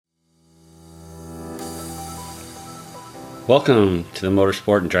Welcome to the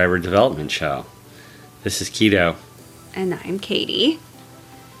Motorsport and Driver Development Show. This is Keto. And I'm Katie.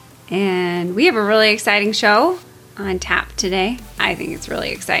 And we have a really exciting show on tap today. I think it's really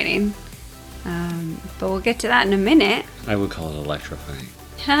exciting. But we'll get to that in a minute. I would call it electrifying.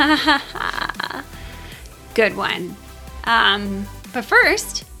 Good one. But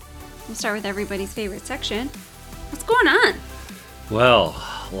first, we'll start with everybody's favorite section. What's going on? Well,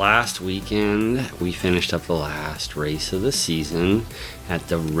 last weekend we finished up the last race of the season at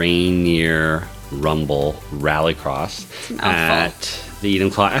the Rainier Rumble Rallycross at the Eden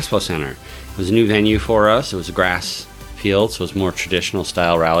Claw Expo Center. It was a new venue for us. It was a grass field, so it was more traditional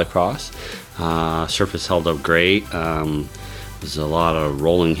style rallycross. Surface held up great. There's a lot of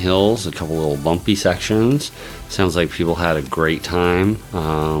rolling hills, a couple little bumpy sections. Sounds like people had a great time.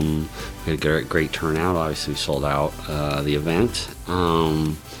 We had a great turnout. Obviously, we sold out the event.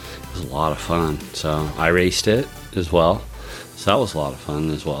 It was a lot of fun. So I raced it as well. So that was a lot of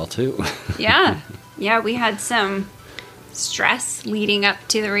fun as well, too. Yeah, we had some stress leading up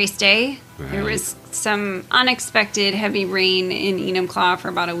to the race day. Right. There was some unexpected heavy rain in Enumclaw for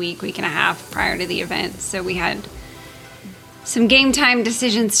about a week and a half prior to the event. So we had some game time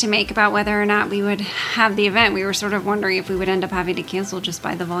decisions to make about whether or not we would have the event. We were sort of wondering if we would end up having to cancel just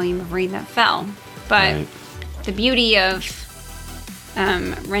by the volume of rain that fell. But the beauty of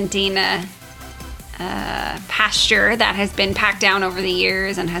renting a pasture that has been packed down over the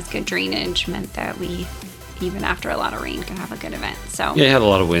years and has good drainage meant that we, even after a lot of rain, could have a good event. So yeah, it had a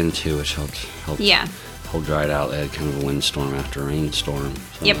lot of wind too, which helped hold dry it out. They had kind of a windstorm after a rainstorm,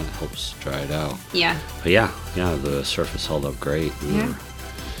 so that helps dry it out. Yeah. But yeah, the surface held up great. It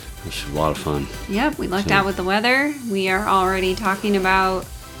was a lot of fun. Yep, we lucked out with the weather. We are already talking about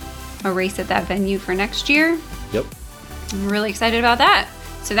a race at that venue for next year. Yep. I'm really excited about that.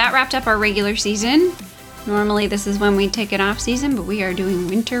 So that wrapped up our regular season. Normally this is when we take an off season, but we are doing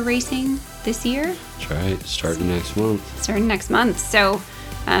winter racing this year. That's right, starting next month. So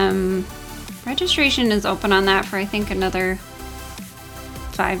registration is open on that for I think another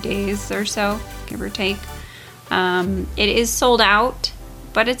 5 days or so, give or take. It is sold out,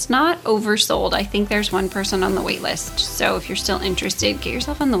 but it's not oversold. I think there's one person on the wait list. So if you're still interested, get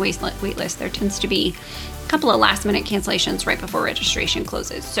yourself on the wait list. There tends to be a couple of last minute cancellations right before registration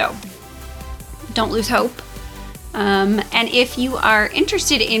closes. So don't lose hope. And if you are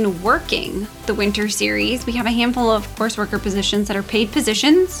interested in working the winter series, we have a handful of course worker positions that are paid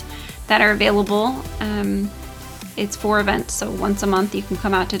positions that are available. It's 4 events, so once a month you can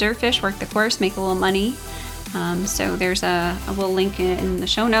come out to Dirtfish, work the course, make a little money. So there's we'll link in the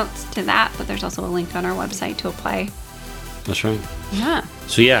show notes to that, but there's also a link on our website to apply. That's right. Yeah.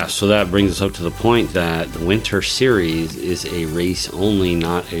 So that brings us up to the point that the winter series is a race only,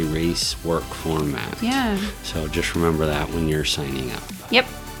 not a race work format. Yeah. So just remember that when you're signing up. Yep.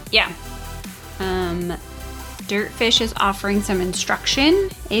 Yeah. Dirtfish is offering some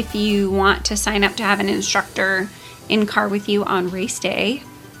instruction if you want to sign up to have an instructor in car with you on race day.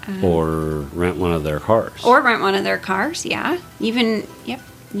 Or rent one of their cars. Yeah. Even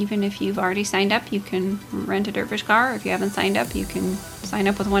if you've already signed up, you can rent a Dirtfish car. If you haven't signed up, you can sign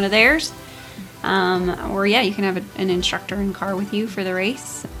up with one of theirs. You can have an instructor in car with you for the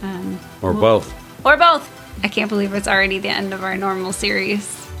race. Both. Or both. I can't believe it's already the end of our normal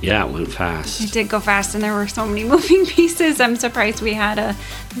series. Yeah, it went fast. It did go fast, and there were so many moving pieces. I'm surprised we ended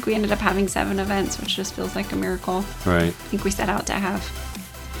up having 7 events, which just feels like a miracle. Right. I think we set out to have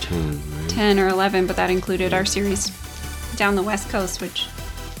 10 or 11, but that included our series down the West Coast, which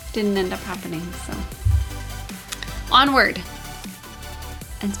didn't end up happening. So onward.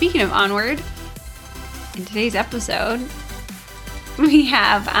 And speaking of onward, in today's episode, we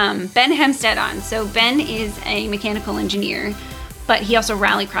have Ben Hemstead on. So Ben is a mechanical engineer, but he also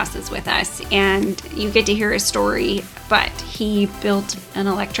rallycrosses with us, and you get to hear his story. But he built an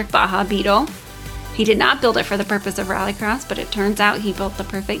electric Baja Beetle. He did not build it for the purpose of rallycross, but it turns out he built the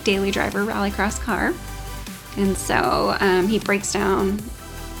perfect daily driver rallycross car. And so he breaks down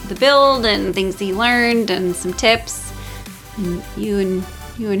the build and things he learned and some tips. And you and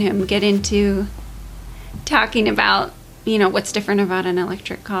him get into talking about, what's different about an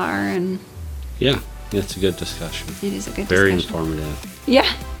electric car. And yeah, it's a good discussion. It is a good Very discussion. Very informative.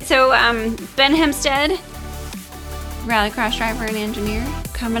 Yeah. So Ben Hemstead, rallycross driver and engineer,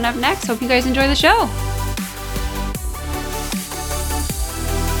 coming up next. Hope you guys enjoy the show.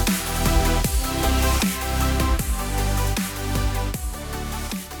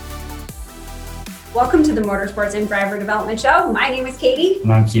 Welcome to the Motorsports and Driver Development Show. My name is Katie.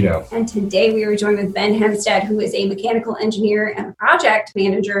 And I'm Keto. And today we are joined with Ben Hemstead, who is a mechanical engineer and a project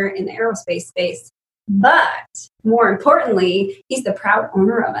manager in the aerospace space. But more importantly, he's the proud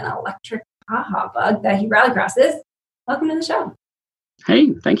owner of an electric Baja Bug that he rallycrosses. Welcome to the show.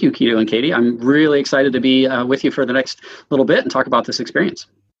 Hey, thank you, Keto and Katie. I'm really excited to be with you for the next little bit and talk about this experience.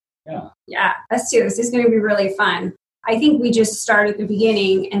 Yeah, us too. This is going to be really fun. I think we just start at the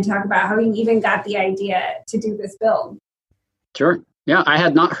beginning and talk about how you even got the idea to do this build. Sure. Yeah, I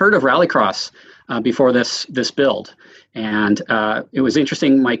had not heard of Rallycross before this build. And it was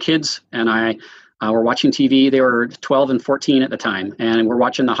interesting. My kids and I were watching TV. They were 12 and 14 at the time. And we're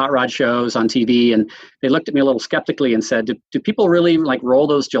watching the hot rod shows on TV. And they looked at me a little skeptically and said, do people really like roll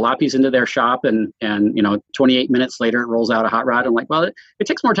those jalopies into their shop? And 28 minutes later, it rolls out a hot rod. I'm like, well, it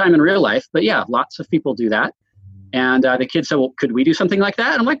takes more time in real life. But yeah, lots of people do that. And the kids said, well, could we do something like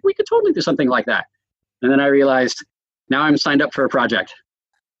that? And I'm like, we could totally do something like that. And then I realized, now I'm signed up for a project.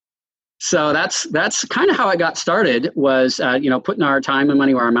 So that's kind of how I got started, was putting our time and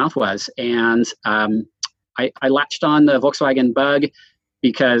money where our mouth was. And I latched on the Volkswagen Bug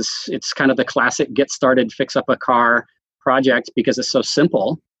because it's kind of the classic get started, fix up a car project, because it's so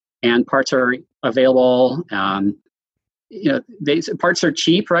simple and parts are available. Parts are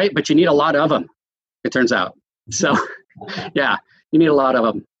cheap, right? But you need a lot of them, it turns out. So yeah, you need a lot of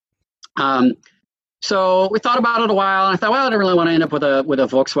them. So we thought about it a while, and I thought, well, I don't really want to end up with a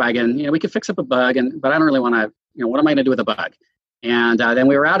Volkswagen. We could fix up a Bug, but I don't really want to. What am I going to do with a Bug? And then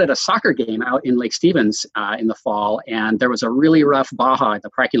we were out at a soccer game out in Lake Stevens in the fall, and there was a really rough Baja in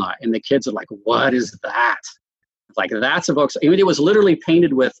the parking lot, and the kids are like, "What is that?" Like, that's a Volkswagen. It was literally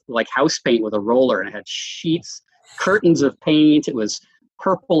painted with like house paint with a roller, and it had sheets, curtains of paint. It was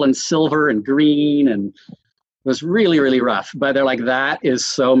purple and silver and green, and it was really, really rough. But they're like, "That is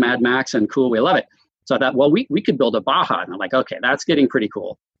so Mad Max and cool. We love it." So I thought, well, we could build a Baja. And I'm like, okay, that's getting pretty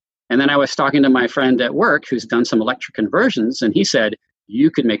cool. And then I was talking to my friend at work who's done some electric conversions, and he said, you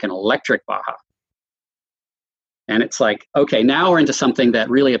could make an electric Baja. And it's like, okay, now we're into something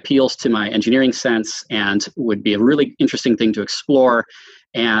that really appeals to my engineering sense and would be a really interesting thing to explore.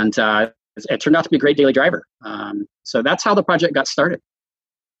 And it turned out to be a great daily driver. So that's how the project got started.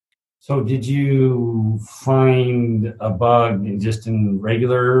 So did you find a Bug just in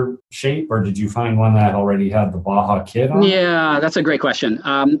regular shape, or did you find one that already had the Baja kit on? Yeah, that's a great question.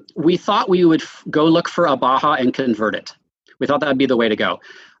 We thought we would go look for a Baja and convert it. We thought that'd be the way to go.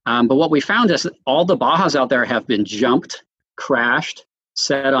 But what we found is that all the Bajas out there have been jumped, crashed,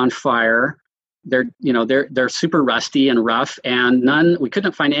 set on fire. They're super rusty and rough, and we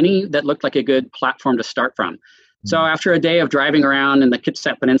couldn't find any that looked like a good platform to start from. So after a day of driving around in the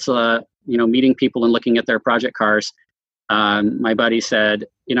Kitsap Peninsula, meeting people and looking at their project cars, my buddy said,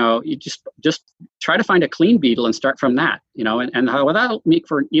 you just try to find a clean Beetle and start from that, and that'll make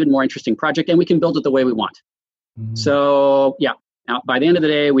for an even more interesting project, and we can build it the way we want. Mm-hmm. So yeah, now by the end of the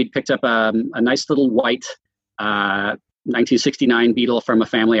day, we'd picked up a nice little white 1969 Beetle from a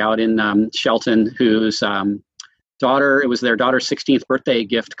family out in Shelton, whose it was their daughter's 16th birthday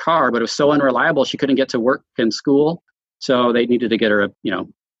gift car, but it was so unreliable she couldn't get to work and school, so they needed to get her a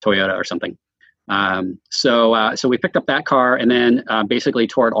Toyota or something. So we picked up that car and then basically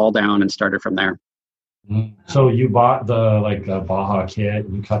tore it all down and started from there. So you bought the Baja kit,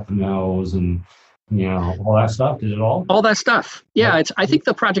 you cut the nose and all that stuff. Did it all? All that stuff. Yeah, I think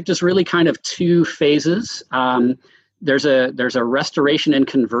the project is really kind of two phases. There's a restoration and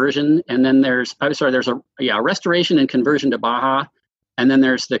conversion, and then there's a restoration and conversion to Baja, and then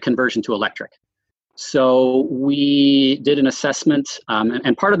there's the conversion to electric. So we did an assessment,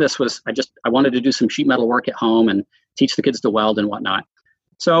 and part of this was I wanted to do some sheet metal work at home and teach the kids to weld and whatnot.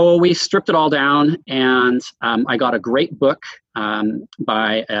 So we stripped it all down, and I got a great book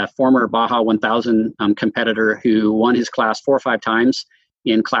by a former Baja 1000 competitor who won his class 4 or 5 times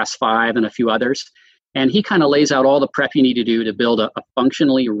in class 5 and a few others. And he kind of lays out all the prep you need to do to build a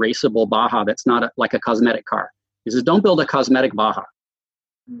functionally raceable Baja that's not like a cosmetic car. He says, don't build a cosmetic Baja.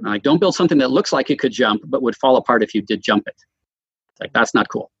 Don't build something that looks like it could jump but would fall apart if you did jump it. It's like, that's not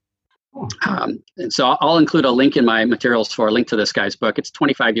cool. And so I'll include a link in my materials for a link to this guy's book. It's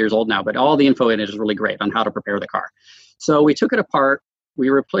 25 years old now, but all the info in it is really great on how to prepare the car. So we took it apart. We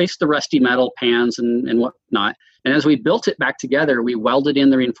replaced the rusty metal pans and whatnot. And as we built it back together, we welded in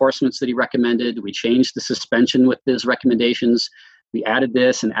the reinforcements that he recommended. We changed the suspension with his recommendations. We added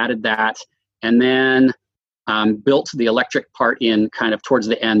this and added that. And then built the electric part in kind of towards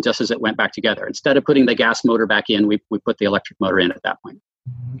the end, just as it went back together. Instead of putting the gas motor back in, we put the electric motor in at that point.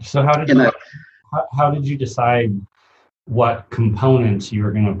 So how did you decide what components you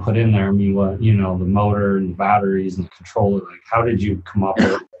were going to put in there? I mean, the motor and the batteries and the controller, how did you come up with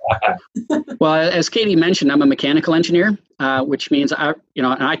that? Well, as Katie mentioned, I'm a mechanical engineer, which means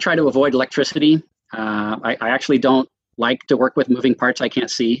I try to avoid electricity I actually don't like to work with moving parts I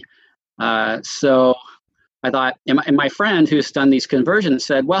can't see. So I thought, and my friend who's done these conversions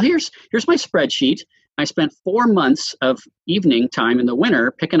said, well, here's my spreadsheet. I spent 4 months of evening time in the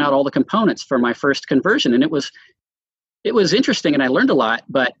winter picking out all the components for my first conversion. And it was interesting and I learned a lot,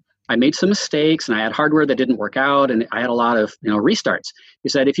 but I made some mistakes and I had hardware that didn't work out and I had a lot of restarts. He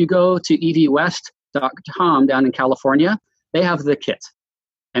said, if you go to evwest.com down in California, they have the kit.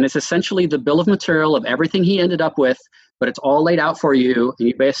 And it's essentially the bill of material of everything he ended up with, but it's all laid out for you. And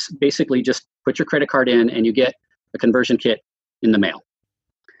you basically just put your credit card in and you get a conversion kit in the mail.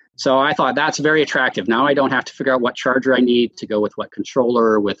 So I thought that's very attractive. Now I don't have to figure out what charger I need to go with what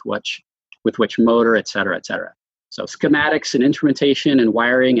controller, with which motor, et cetera, et cetera. So schematics and instrumentation and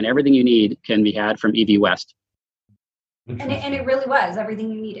wiring and everything you need can be had from EV West. And it really was everything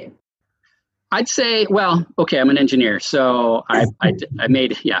you needed. I'd say, well, okay, I'm an engineer, so I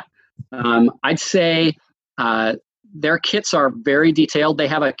made, yeah. I'd say their kits are very detailed. They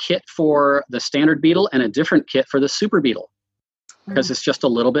have a kit for the standard Beetle and a different kit for the Super Beetle because it's just a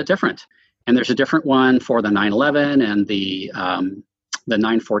little bit different. And there's a different one for the 911 and the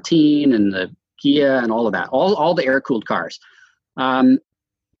 914 and the Kia and all of that, all the air-cooled cars.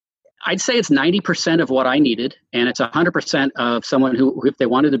 I'd say it's 90% of what I needed, and it's 100% of someone who, if they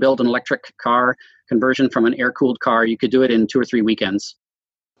wanted to build an electric car conversion from an air-cooled car, you could do it in 2 or 3 weekends.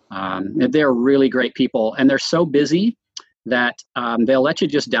 They're really great people, and they're so busy that they'll let you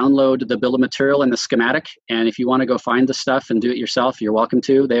just download the bill of material and the schematic, and if you want to go find the stuff and do it yourself, you're welcome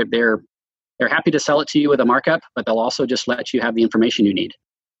to. They're happy to sell it to you with a markup, but they'll also just let you have the information you need.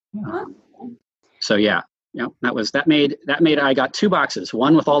 So yeah. That made I got 2 boxes,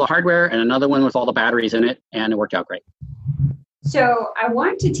 one with all the hardware and another one with all the batteries in it, and it worked out great. So I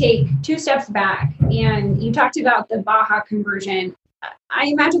want to take 2 steps back, and you talked about the Baja conversion. I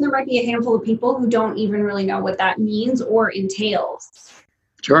imagine there might be a handful of people who don't even really know what that means or entails.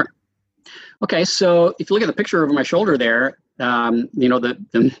 Sure. Okay, so if you look at the picture over my shoulder there,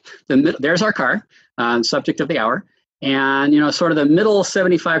 there's our car, subject of the hour. And, sort of the middle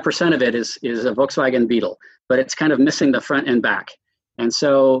 75% of it is a Volkswagen Beetle, but it's kind of missing the front and back. And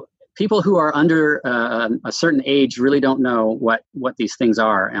so people who are under a certain age really don't know what these things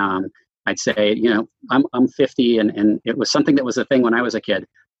are. I'd say, I'm 50 and it was something that was a thing when I was a kid,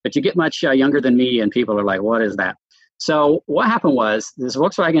 but you get much younger than me and people are like, what is that? So what happened was this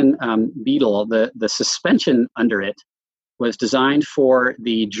Volkswagen Beetle, the suspension under it was designed for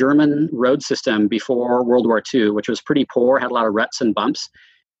the German road system before World War II, which was pretty poor, had a lot of ruts and bumps.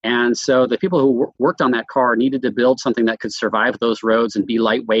 And so the people who worked on that car needed to build something that could survive those roads and be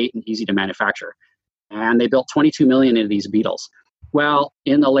lightweight and easy to manufacture. And they built 22 million of these Beetles. Well,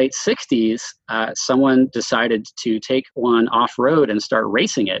 in the late 60s, someone decided to take one off-road and start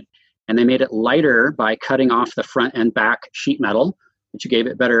racing it. And they made it lighter by cutting off the front and back sheet metal, which gave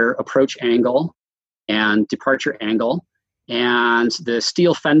it better approach angle and departure angle. And the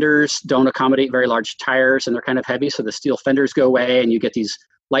steel fenders don't accommodate very large tires and they're kind of heavy. So the steel fenders go away and you get these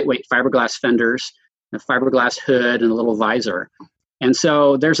lightweight fiberglass fenders, a fiberglass hood and a little visor. And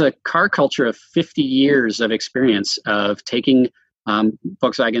so there's a car culture of 50 years of experience of taking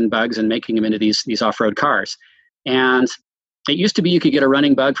Volkswagen Bugs and making them into these off-road cars. And it used to be you could get a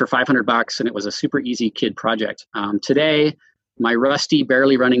running Bug for $500 and it was a super easy kid project. Today, my rusty,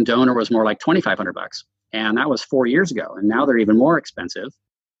 barely running Donor was more like $2,500. And that was 4 years ago. And now they're even more expensive.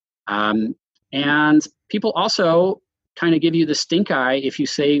 And people also kind of give you the stink eye if you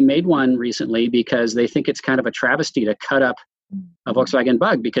say made one recently because they think it's kind of a travesty to cut up a Volkswagen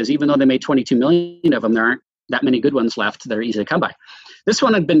Bug because even though they made 22 million of them, there aren't that many good ones left that are easy to come by. This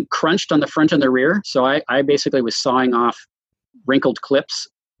one had been crunched on the front and the rear. So I basically was sawing off wrinkled clips.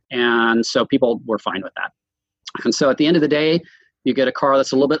 And so people were fine with that. And so at the end of the day, you get a car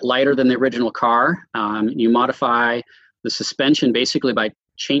that's a little bit lighter than the original car. You modify the suspension basically by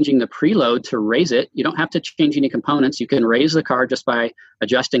changing the preload to raise it. You don't have to change any components. You can raise the car just by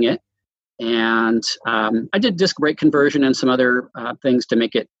adjusting it. And I did disc brake conversion and some other things to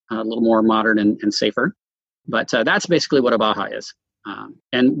make it a little more modern and safer. But that's basically what a Baja is.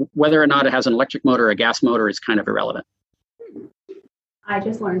 And whether or not it has an electric motor or a gas motor is kind of irrelevant. I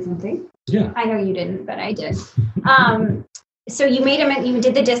just learned something. Yeah. I know you didn't, but I did. So you made them, you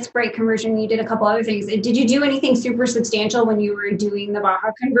did the disc brake conversion, you did a couple other things. Did you do anything super substantial when you were doing the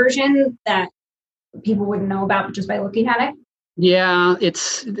Baja conversion that people wouldn't know about just by looking at it? Yeah,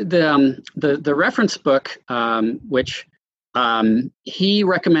 it's the reference book, which he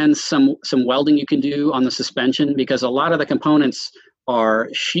recommends some welding you can do on the suspension because a lot of the components are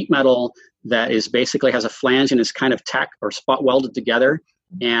sheet metal that is basically has a flange and is kind of tack or spot welded together.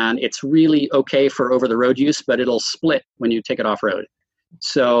 and it's really okay for over-the-road use, but it'll split when you take it off-road.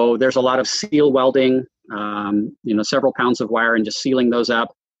 So there's a lot of seal welding, several pounds of wire and just sealing those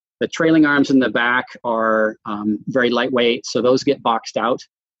up. The trailing arms in the back are very lightweight, so those get boxed out.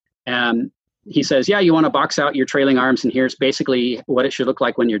 And he says, yeah, you want to box out your trailing arms, and here's basically what it should look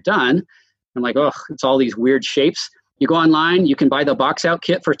like when you're done. I'm like, oh, it's all these weird shapes. You go online, you can buy the box out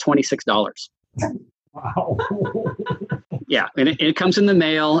kit for $26. Wow. Yeah, and it comes in the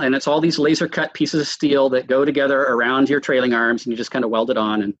mail, and it's all these laser cut pieces of steel that go together around your trailing arms, and you just kind of weld it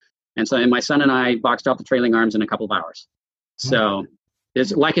on. And so my son and I boxed out the trailing arms in a couple of hours. So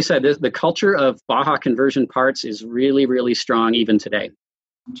it's, like I said, the culture of Baja conversion parts is really, really strong even today.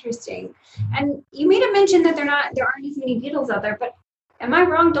 Interesting. And you made a mention that there aren't as many Beetles out there, but am I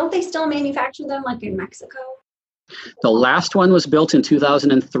wrong? Don't they still manufacture them like in Mexico? The last one was built in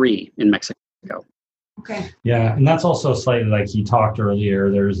 2003 in Mexico. Okay. Yeah, and that's also slightly like he talked earlier.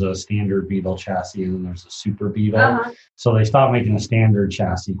 There's a standard Beetle chassis and then there's a Super Beetle. Uh-huh. So they stopped making a standard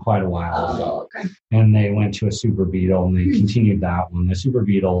chassis quite a while ago. Okay. And they went to a Super Beetle and they continued that one. The Super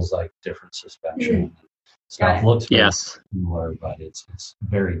Beetle's like different suspension. Stuff looks very similar, but it's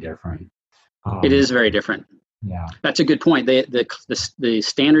very different. It is very different. Yeah. That's a good point. The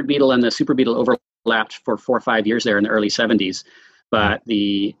standard Beetle and the Super Beetle overlapped for 4 or 5 years there in the early 70s. But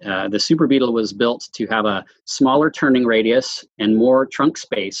the Super Beetle was built to have a smaller turning radius and more trunk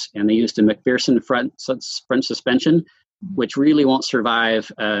space, and they used a McPherson front suspension, which really won't survive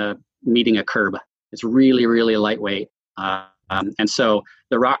meeting a curb. It's really, really lightweight. And so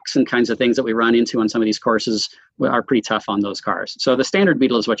the rocks and kinds of things that we run into on some of these courses are pretty tough on those cars. So the standard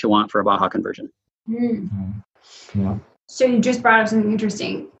Beetle is what you want for a Baja conversion. Yeah. So you just brought up something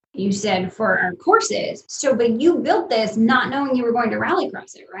interesting. You said for our courses. So, but you built this not knowing you were going to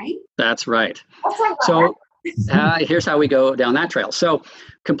rallycross it, right? That's right. Let's talk about So that. here's how we go down that trail. So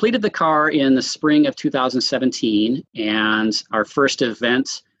completed the car in the spring of 2017, and our first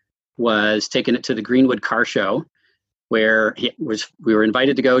event was taking it to the Greenwood Car Show, where we were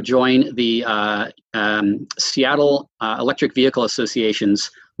invited to go join the Seattle Electric Vehicle Association's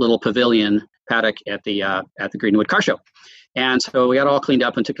little pavilion paddock at the Greenwood Car Show. And so we got all cleaned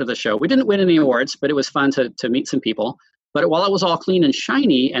up and took to the show. We didn't win any awards, but it was fun to meet some people. But while it was all clean and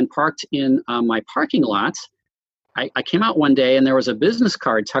shiny and parked in my parking lot, I came out one day and there was a business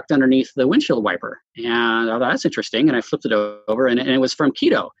card tucked underneath the windshield wiper. And I thought, that's interesting. And I flipped it over, and it was from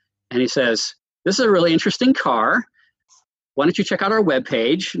Keto. And he says, this is a really interesting car. Why don't you check out our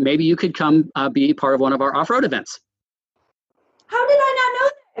webpage? Maybe you could come be part of one of our off-road events. How did I not know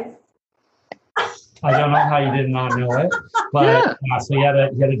this? I don't know how you did not know it, but so he had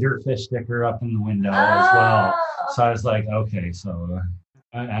a Dirtfish sticker up in the window as well. So I was like, okay, so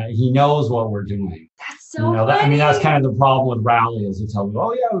he knows what we're doing. That's so funny. I mean, that's kind of the problem with rally is it's like,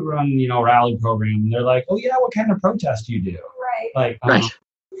 oh yeah, we run rally program, and they're like, oh yeah, what kind of protest do you do? Right. Like,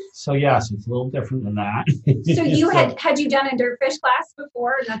 so yes, it's a little different than that. So you had you done a Dirtfish class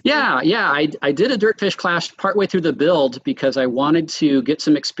before? Yeah. I did a Dirtfish class partway through the build because I wanted to get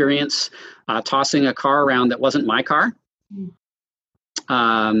some experience tossing a car around that wasn't my car.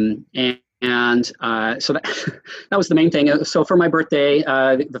 So that was the main thing. So for my birthday,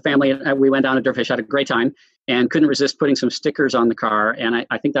 the family, we went down to Dirtfish, had a great time, and couldn't resist putting some stickers on the car. And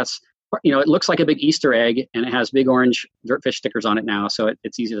I think that's, it looks like a big Easter egg, and it has big orange Dirtfish stickers on it now, so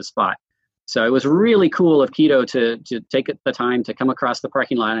it's easy to spot. So it was really cool of Keto to take the time to come across the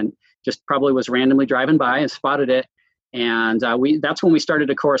parking lot, and just probably was randomly driving by and spotted it. And that's when we started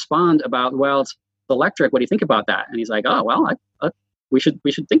to correspond about, well, it's electric. What do you think about that? And he's like, oh, well, we should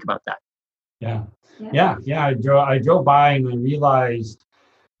think about that. Yeah. I drove by and I realized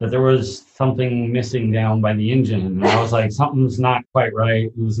that there was something missing down by the engine. And I was like, something's not quite right.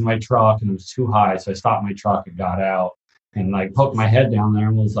 It was in my truck and it was too high. So I stopped my truck and got out and like poked my head down there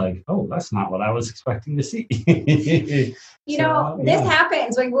and was like, oh, that's not what I was expecting to see. This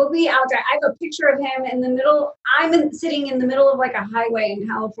happens. Like we'll be out there. I have a picture of him in the middle. Sitting in the middle of like a highway in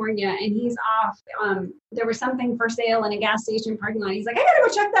California, and he's off. There was something for sale in a gas station parking lot. He's like, I gotta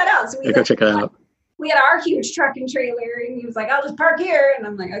go check that out. So we go check that out. We had our huge truck and trailer, and he was like, I'll just park here. And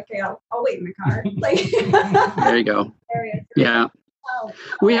I'm like, okay, I'll wait in the car. Like, there you go. Yeah.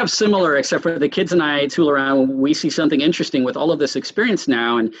 We have similar, except for the kids and I tool around. We see something interesting with all of this experience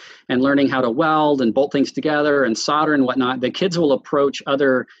now and learning how to weld and bolt things together and solder and whatnot. The kids will approach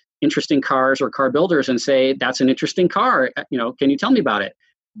other interesting cars or car builders and say, that's an interesting car. Can you tell me about it?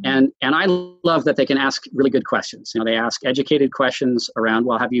 And I love that they can ask really good questions. They ask educated questions around,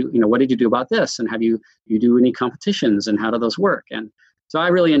 well, have you, what did you do about this? And have you do any competitions and how do those work? And so I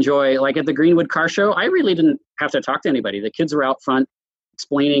really enjoy, like at the Greenwood Car Show, I really didn't have to talk to anybody. The kids were out front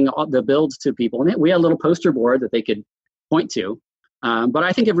explaining all the builds to people. And we had a little poster board that they could point to. But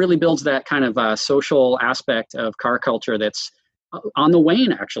I think it really builds that kind of social aspect of car culture that's on the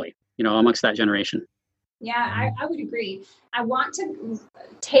wane, actually, amongst that generation. Yeah, I would agree. I want to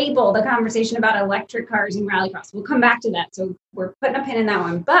table the conversation about electric cars and rallycross. We'll come back to that. So we're putting a pin in that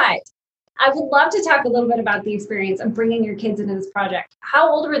one. But I would love to talk a little bit about the experience of bringing your kids into this project. How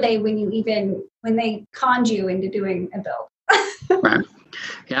old were they when they conned you into doing a build? Right.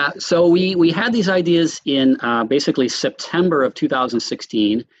 Yeah. So we had these ideas in basically September of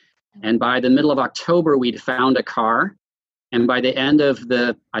 2016. And by the middle of October, we'd found a car. And by the end of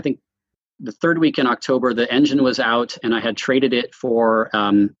the third week in October, the engine was out, and I had traded it for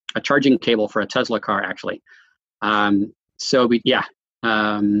a charging cable for a Tesla car, actually. I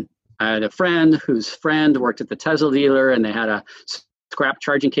had a friend whose friend worked at the Tesla dealer, and they had a scrap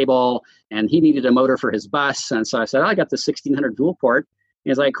charging cable, and he needed a motor for his bus. And so I said, I got this 1600 dual port.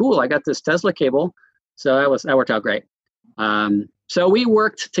 He's like, cool, I got this Tesla cable. So that worked out great. So we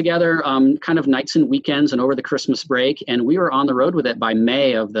worked together kind of nights and weekends and over the Christmas break, and we were on the road with it by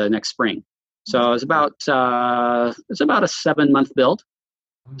May of the next spring. So it was about a 7-month build.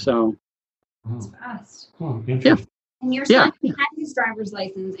 So That's fast. Yeah. And your son had his driver's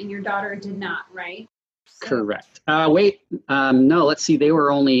license and your daughter did not, right? So. Correct. No, let's see. They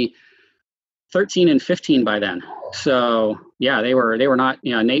were only 13 and 15 by then. So yeah, they were not,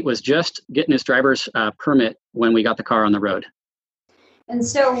 Nate was just getting his driver's permit when we got the car on the road. And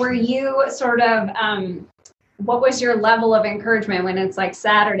so were you sort of, what was your level of encouragement when it's like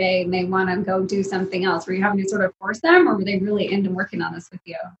Saturday and they want to go do something else? Were you having to sort of force them, or were they really into working on this with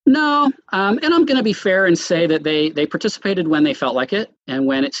you? No. And I'm going to be fair and say that they participated when they felt like it and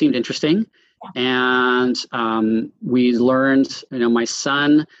when it seemed interesting. Yeah. And we learned, my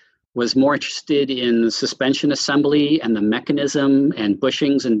son was more interested in the suspension assembly and the mechanism and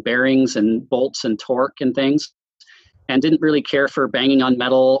bushings and bearings and bolts and torque and things, and didn't really care for banging on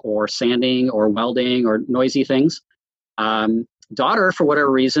metal or sanding or welding or noisy things. Daughter, for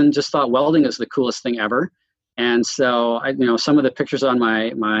whatever reason, just thought welding is the coolest thing ever. And so, some of the pictures on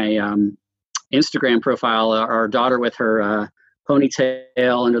my Instagram profile are our daughter with her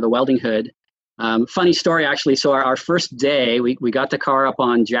ponytail under the welding hood. Funny story, actually. So our first day, we got the car up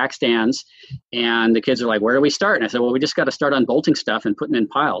on jack stands, and the kids are like, where do we start? And I said, well, we just got to start on bolting stuff and putting in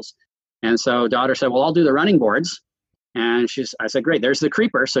piles. And so daughter said, well, I'll do the running boards. And I said, great, there's the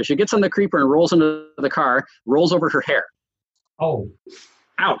creeper. So she gets on the creeper and rolls into the car, rolls over her hair. Oh.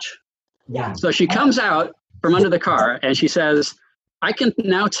 Ouch. Yeah. So she comes out from under the car and she says, I can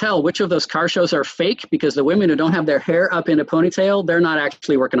now tell which of those car shows are fake, because the women who don't have their hair up in a ponytail, they're not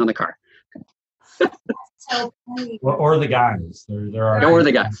actually working on the car. So funny. Or the guys. There are. Or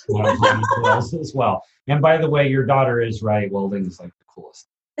the guys. As well. And by the way, your daughter is right. Welding is like the coolest.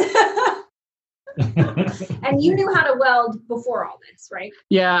 And you knew how to weld before all this, right?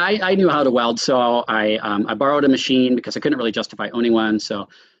 Yeah, I knew how to weld. So I borrowed a machine because I couldn't really justify owning one. So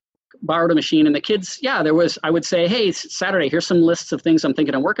borrowed a machine, and the kids, I would say, hey, it's Saturday, here's some lists of things I'm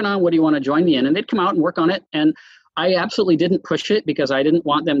thinking I'm working on. What do you want to join me in? And they'd come out and work on it. And I absolutely didn't push it because I didn't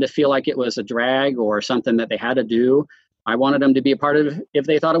want them to feel like it was a drag or something that they had to do. I wanted them to be a part of it if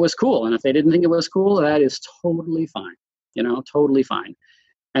they thought it was cool. And if they didn't think it was cool, that is totally fine, totally fine.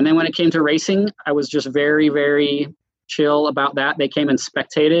 And then when it came to racing, I was just very, very chill about that. They came and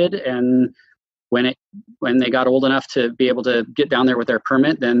spectated, and when they got old enough to be able to get down there with their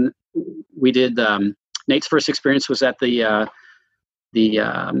permit, then we did. Nate's first experience was at the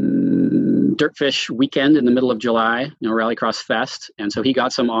Dirtfish weekend in the middle of July, Rallycross Fest, and so he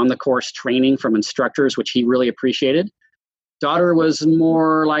got some on the course training from instructors, which he really appreciated. Daughter was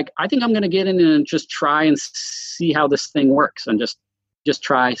more like, I think I'm going to get in and just try and see how this thing works, and just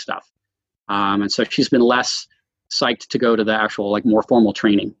try stuff. And so she's been less psyched to go to the actual more formal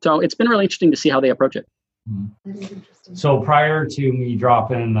training. So it's been really interesting to see how they approach it. That is interesting. So prior to me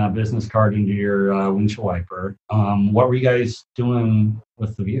dropping a business card into your windshield wiper, what were you guys doing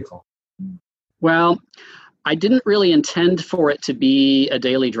with the vehicle? Well, I didn't really intend for it to be a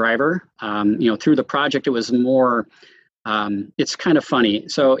daily driver. Through the project, it was more, it's kind of funny.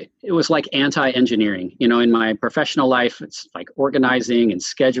 So it was like anti-engineering, in my professional life, it's like organizing and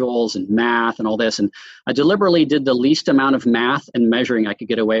schedules and math and all this. And I deliberately did the least amount of math and measuring I could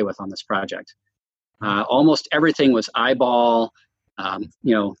get away with on this project. Almost everything was eyeball,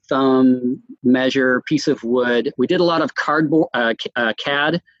 thumb, measure, piece of wood. We did a lot of cardboard,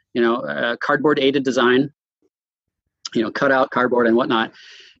 CAD, cardboard aided design, cut out cardboard and whatnot.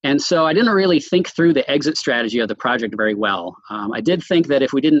 And so I didn't really think through the exit strategy of the project very well. I did think that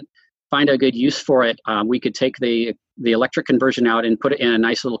if we didn't find a good use for it, we could take the the electric conversion out and put it in a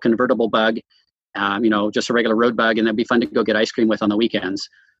nice little convertible Bug, just a regular road Bug, and that'd be fun to go get ice cream with on the weekends.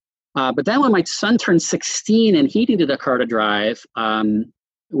 But then when my son turned 16 and he needed a car to drive,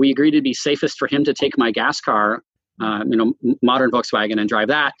 we agreed it'd be safest for him to take my gas car, modern Volkswagen, and drive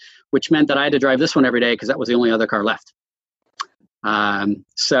that, which meant that I had to drive this one every day because that was the only other car left.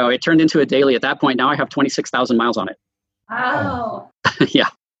 So it turned into a daily at that point. Now I have 26,000 miles on it. Wow. Yeah.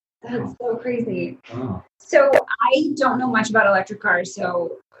 That's so crazy. Wow. So I don't know much about electric cars,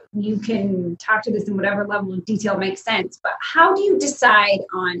 so you can talk to this in whatever level of detail makes sense. But how do you decide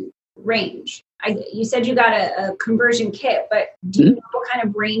on range? You said you got a conversion kit, but do you know what kind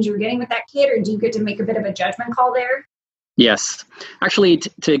of range you're getting with that kit, or do you get to make a bit of a judgment call there? Yes. Actually,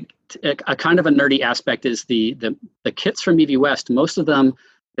 a kind of a nerdy aspect is the kits from EV West. Most of them,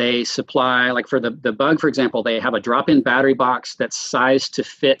 they supply, like for the Bug, for example, they have a drop-in battery box that's sized to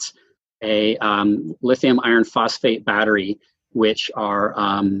fit a lithium iron phosphate battery, which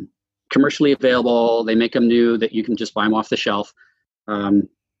are commercially available. They make them new that you can just buy them off the shelf.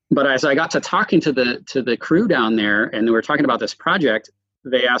 But as I got to talking to the crew down there, and we were talking about this project,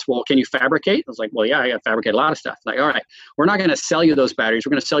 they asked, well, can you fabricate? I was like, well, yeah, I got to fabricate a lot of stuff. Like, all right, we're not going to sell you those batteries.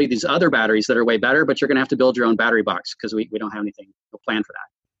 We're going to sell you these other batteries that are way better, but you're going to have to build your own battery box because we don't have anything, no plan for that.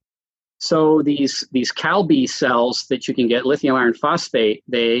 So these CalB cells that you can get, lithium iron phosphate,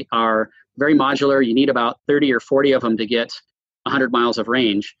 they are very modular. You need about 30 or 40 of them to get 100 miles of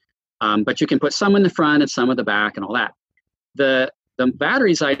range. But you can put some in the front and some in the back and all that. The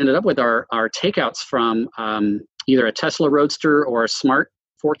batteries I ended up with are takeouts from either a Tesla Roadster or a Smart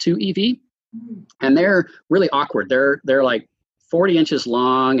 4.2 EV. And they're really awkward. They're like 40 inches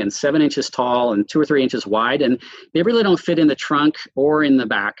long and 7 inches tall and 2 or 3 inches wide. And they really don't fit in the trunk or in the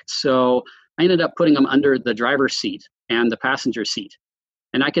back. So I ended up putting them under the driver's seat and the passenger seat.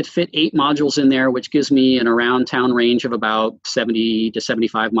 And I could fit 8 modules in there, which gives me an around town range of about 70 to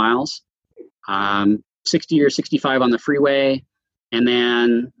 75 miles, 60 or 65 on the freeway, and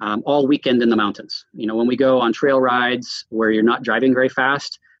then all weekend in the mountains. When we go on trail rides where you're not driving very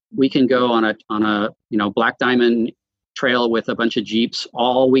fast, we can go on a Black Diamond trail with a bunch of Jeeps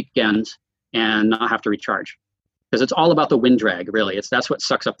all weekend and not have to recharge, because it's all about the wind drag, really. That's what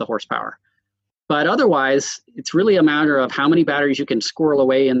sucks up the horsepower. But otherwise, it's really a matter of how many batteries you can squirrel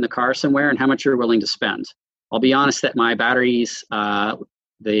away in the car somewhere and how much you're willing to spend. I'll be honest that my batteries,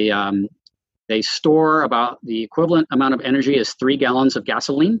 they store about the equivalent amount of energy as 3 gallons of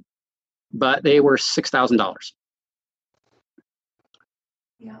gasoline, but they were $6,000.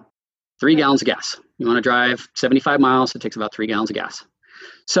 Yeah. 3 gallons of gas. You want to drive 75 miles, it takes about 3 gallons of gas.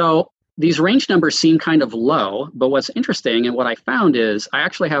 So these range numbers seem kind of low, but what's interesting and what I found is I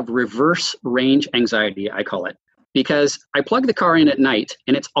actually have reverse range anxiety, I call it, because I plug the car in at night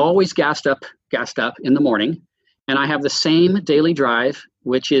and it's always gassed up in the morning. And I have the same daily drive,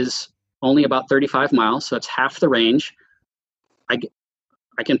 which is only about 35 miles. So it's half the range. I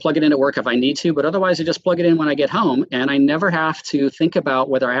can plug it in at work if I need to, but otherwise I just plug it in when I get home, and I never have to think about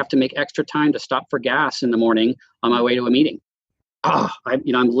whether I have to make extra time to stop for gas in the morning on my way to a meeting.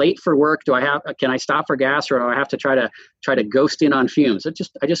 I'm late for work. Can I stop for gas, or do I have to try to ghost in on fumes?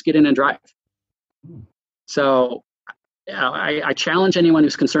 I just get in and drive. So I challenge anyone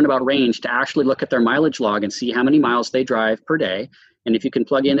who's concerned about range to actually look at their mileage log and see how many miles they drive per day. And if you can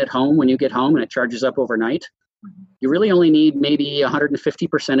plug in at home when you get home and it charges up overnight, you really only need maybe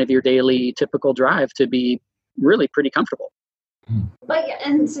 150% of your daily typical drive to be really pretty comfortable. But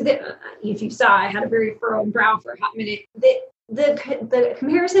and so if you saw, I had a very furrowed brow for a hot minute. The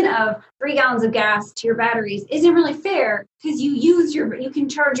comparison of 3 gallons of gas to your batteries isn't really fair, because you can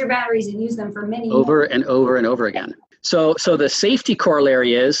charge your batteries and use them for many over and over and over again. So the safety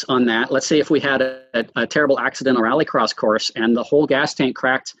corollary is on that. Let's say if we had a terrible accident on a rallycross course and the whole gas tank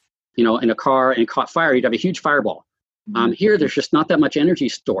cracked, in a car and caught fire, you'd have a huge fireball. Here, there's just not that much energy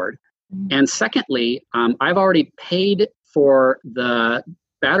stored. And secondly, I've already paid for the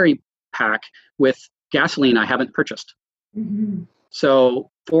battery pack with gasoline I haven't purchased. So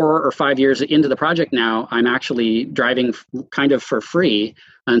 4 or 5 years into the project now, I'm actually driving kind of for free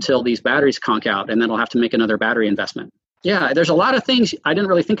until these batteries conk out, and then I'll have to make another battery investment. Yeah, there's a lot of things I didn't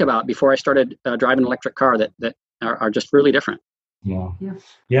really think about before I started driving an electric car that are just really different. Yeah.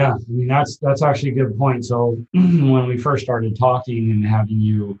 I mean, that's actually a good point. So when we first started talking and having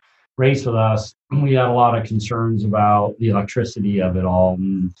you race with us, we had a lot of concerns about the electricity of it all.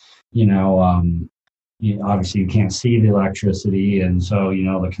 And, obviously you can't see the electricity. And so,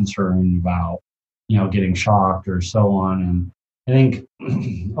 the concern about, getting shocked or so on. And I think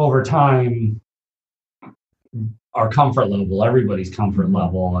over time, our comfort level, everybody's comfort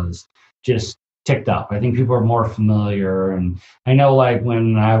level is just ticked up. I think people are more familiar. And I know, like,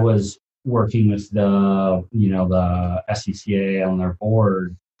 when I was working with the SCCA on their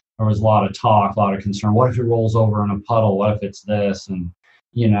board, there was a lot of talk, a lot of concern. What if it rolls over in a puddle? What if it's this? And,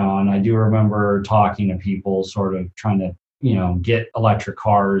 and I do remember talking to people sort of trying to, get electric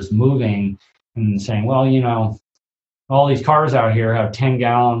cars moving and saying, well, all these cars out here have 10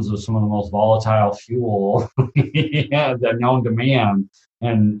 gallons of some of the most volatile fuel that known demand.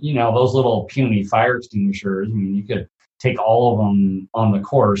 And, those little puny fire extinguishers, you could take all of them on the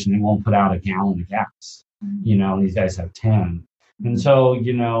course and it won't put out a gallon of gas. These guys have 10. And so,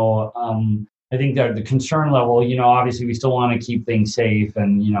 I think that the concern level, obviously we still want to keep things safe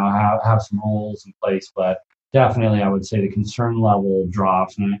and, have some rules in place, but definitely I would say the concern level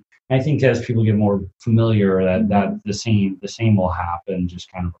drops. And I think as people get more familiar that the same will happen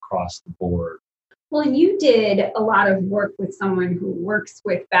just kind of across the board. Well, and you did a lot of work with someone who works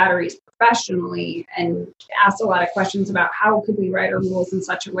with batteries professionally and asked a lot of questions about how could we write our rules in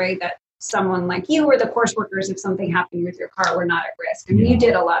such a way that someone like you or the course workers, if something happened with your car, were not at risk. And you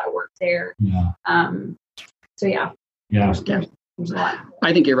did a lot of work there. Yeah. There's a lot.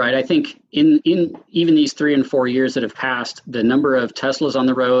 I think you're right. I think in even these 3 and 4 years that have passed, the number of Teslas on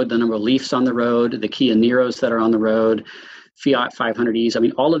the road, the number of Leafs on the road, the Kia Niros that are on the road, Fiat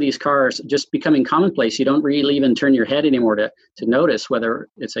 500Es, all of these cars just becoming commonplace. You don't really even turn your head anymore to notice whether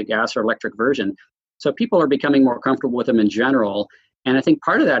it's a gas or electric version. So people are becoming more comfortable with them in general. And I think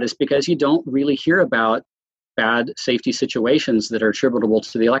part of that is because you don't really hear about bad safety situations that are attributable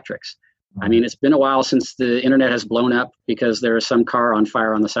to the electrics. It's been a while since the internet has blown up because there is some car on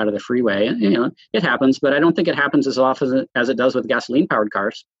fire on the side of the freeway. And, it happens, but I don't think it happens as often as it does with gasoline-powered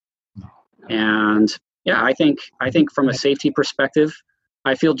cars. And yeah, I think from a safety perspective,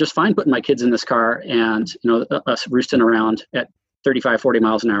 I feel just fine putting my kids in this car and, us roosting around at 35, 40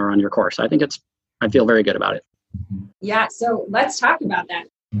 miles an hour on your course. I feel very good about it. Yeah. So let's talk about that.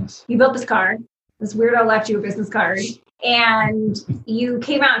 Yes. You built this car. This weirdo left you a business card and you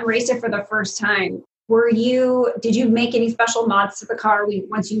came out and raced it for the first time. Did you make any special mods to the car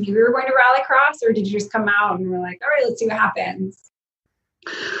once you knew you were going to Rallycross, or did you just come out and were like, all right, let's see what happens?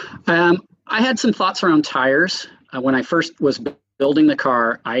 I had some thoughts around tires. When I first was building the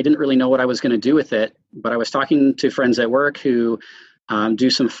car, I didn't really know what I was going to do with it, but I was talking to friends at work who do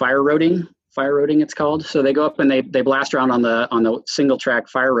some fire roading it's called. So they go up and they blast around on the single track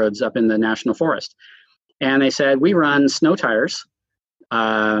fire roads up in the National Forest. And they said, we run snow tires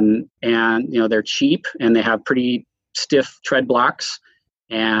and they're cheap and they have pretty stiff tread blocks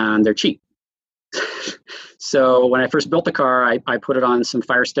and they're cheap. So when I first built the car, I put it on some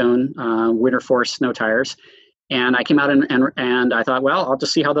Firestone Winter Force snow tires. And I came out and I thought, well, I'll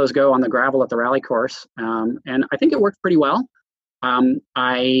just see how those go on the gravel at the rally course. And I think it worked pretty well.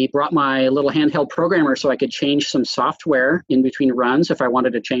 I brought my little handheld programmer so I could change some software in between runs if I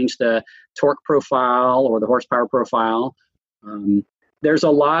wanted to change the torque profile or the horsepower profile. There's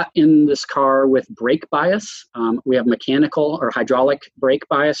a lot in this car with brake bias. We have mechanical or hydraulic brake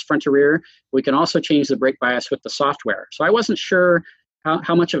bias front to rear. We can also change the brake bias with the software. So I wasn't sure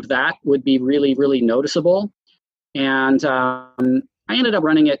how much of that would be really, really noticeable. And I ended up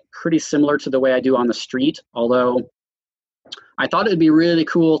running it pretty similar to the way I do on the street, although I thought it would be really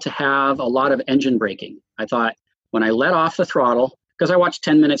cool to have a lot of engine braking. I thought when I let off the throttle, because I watched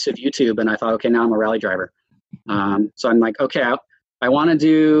 10 minutes of YouTube and I thought, okay, now I'm a rally driver. So I'm like, okay, I want to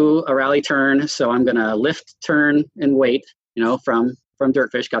do a rally turn. So I'm going to lift, turn, and wait, from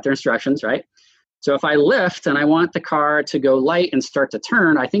Dirtfish, got their instructions, right? So if I lift and I want the car to go light and start to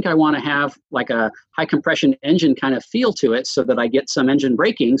turn, I think I want to have like a high compression engine kind of feel to it so that I get some engine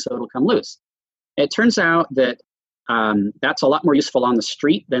braking so it'll come loose. It turns out that that's a lot more useful on the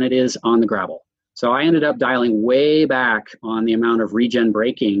street than it is on the gravel. So I ended up dialing way back on the amount of regen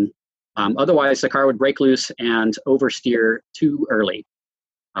braking. Otherwise, the car would break loose and oversteer too early.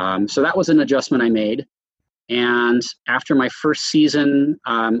 So that was an adjustment I made. And after my first season,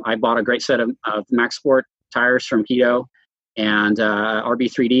 I bought a great set of Max Sport tires from Hito and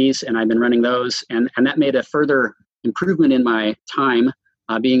RB3Ds, and I've been running those. And that made a further improvement in my time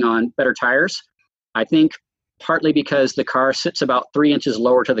being on better tires. I think partly because the car sits about 3 inches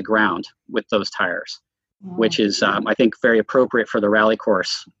lower to the ground with those tires, which is, I think, very appropriate for the rally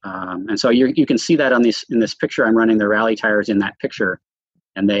course. And so you can see that in this picture. I'm running the rally tires in that picture.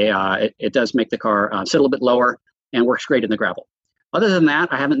 And it does make the car sit a little bit lower and works great in the gravel. Other than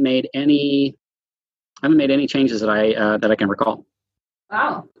that, I haven't made any changes that I can recall.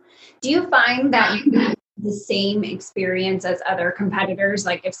 Wow. Do you find that you have the same experience as other competitors?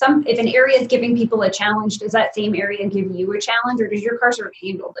 Like if an area is giving people a challenge, does that same area give you a challenge, or does your car sort of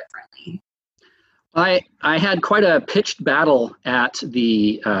handle differently? I had quite a pitched battle at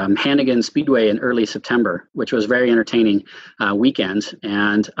the Hannigan Speedway in early September, which was very entertaining weekend.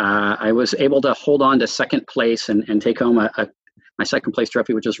 And I was able to hold on to second place and take home my second place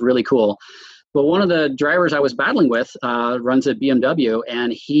trophy, which was really cool. But one of the drivers I was battling with runs at BMW,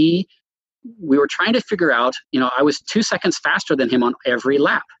 and we were trying to figure out, I was 2 seconds faster than him on every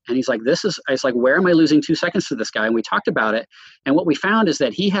lap. And he's like, I was like, where am I losing 2 seconds to this guy? And we talked about it. And what we found is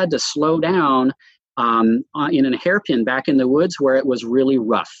that he had to slow down in a hairpin back in the woods where it was really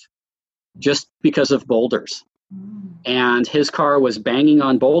rough, just because of boulders. And his car was banging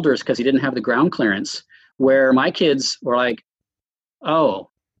on boulders because he didn't have the ground clearance, where my kids were like, oh,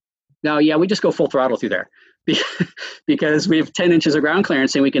 no, yeah, we just go full throttle through there because we have 10 inches of ground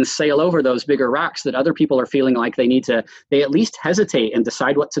clearance and we can sail over those bigger rocks that other people are feeling like they at least hesitate and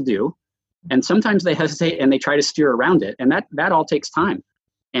decide what to do. And sometimes they hesitate and they try to steer around it. And that all takes time.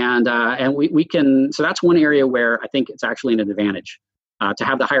 And we can, so that's one area where I think it's actually an advantage to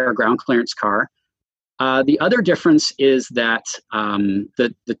have the higher ground clearance car. The other difference is that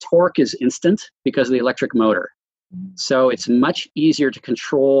the torque is instant because of the electric motor. So it's much easier to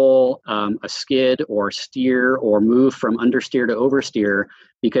control a skid or steer or move from understeer to oversteer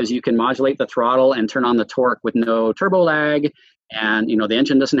because you can modulate the throttle and turn on the torque with no turbo lag, and the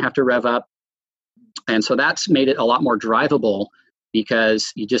engine doesn't have to rev up. And so that's made it a lot more drivable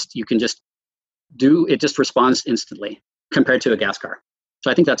because you can just do it, just responds instantly compared to a gas car.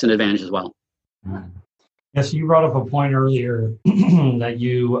 So I think that's an advantage as well. Yes, you brought up a point earlier that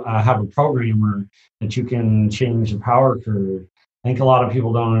you have a programmer that you can change the power curve. I think a lot of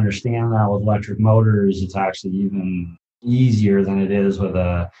people don't understand that with electric motors. It's actually even easier than it is with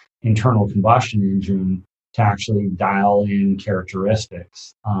a internal combustion engine to actually dial in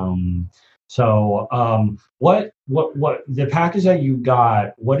characteristics. What the package that you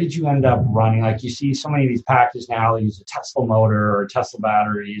got, what did you end up running? Like, you see so many of these packages now, they use a Tesla motor or Tesla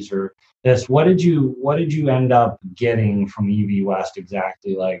batteries or this. What did you end up getting from EV West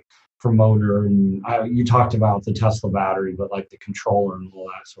exactly, like for motor? And you talked about the Tesla battery, but like the controller and all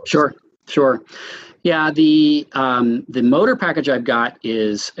that sort of stuff. Sure. Yeah, the motor package I've got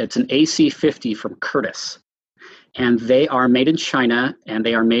it's an AC50 from Curtis. And they are made in China, and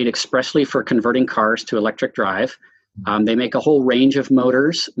they are made expressly for converting cars to electric drive. They make a whole range of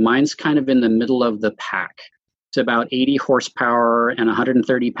motors. Mine's kind of in the middle of the pack. It's about 80 horsepower and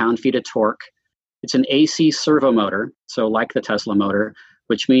 130 pound-feet of torque. It's an AC servo motor, so like the Tesla motor,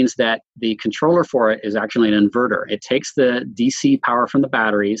 which means that the controller for it is actually an inverter. It takes the DC power from the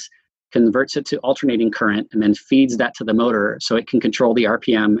batteries, converts it to alternating current, and then feeds that to the motor so it can control the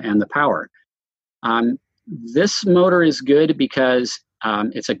RPM and the power. This motor is good because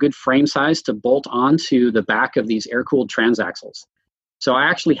it's a good frame size to bolt onto the back of these air-cooled transaxles. So I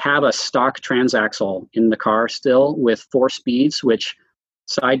actually have a stock transaxle in the car still with 4 speeds, which,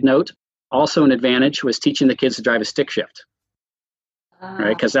 side note, also an advantage was teaching the kids to drive a stick shift, right?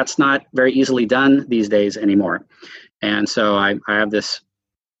 Because that's not very easily done these days anymore. And so I have this,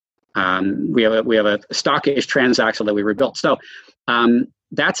 we have a stockish transaxle that we rebuilt. So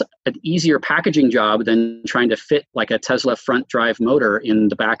that's an easier packaging job than trying to fit like a Tesla front drive motor in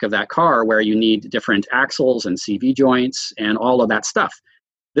the back of that car where you need different axles and CV joints and all of that stuff.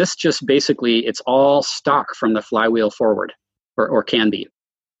 This just basically, it's all stock from the flywheel forward, or can be.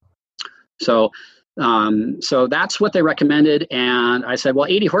 So that's what they recommended. And I said, well,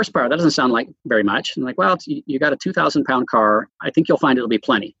 80 horsepower, that doesn't sound like very much. And like, well, you got a 2,000 pound car. I think you'll find it'll be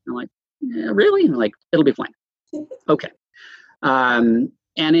plenty. I'm like, yeah, really? I'm like, it'll be plenty. Okay.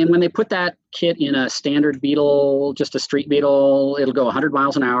 And then when they put that kit in a standard Beetle, just a street Beetle, it'll go 100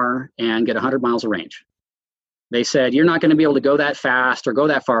 miles an hour and get 100 miles of range. They said, you're not going to be able to go that fast or go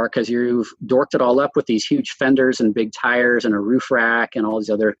that far because you've dorked it all up with these huge fenders and big tires and a roof rack and all these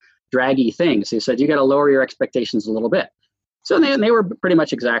other draggy things. They said, you got to lower your expectations a little bit. So they were pretty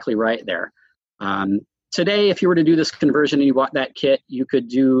much exactly right there. Today, if you were to do this conversion and you bought that kit, you could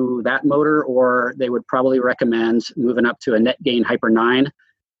do that motor, or they would probably recommend moving up to a NetGain Hyper 9,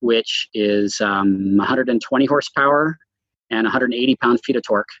 which is 120 horsepower and 180 pound-feet of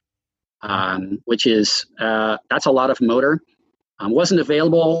torque, which is, that's a lot of motor. Wasn't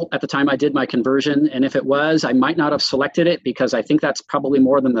available at the time I did my conversion, and if it was, I might not have selected it because I think that's probably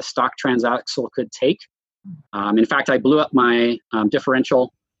more than the stock transaxle could take. In fact, I blew up my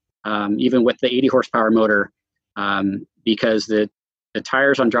differential even with the 80 horsepower motor, because the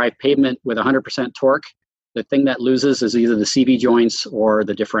tires on dry pavement with 100% torque, the thing that loses is either the CV joints or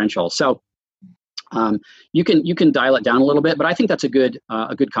the differential. So you can dial it down a little bit, but I think that's a good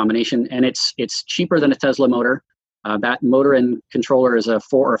combination, and it's cheaper than a Tesla motor. That motor and controller is a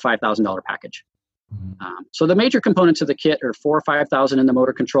 $4,000 or $5,000 package. So the major components of the kit are 4,000 or 5,000 in the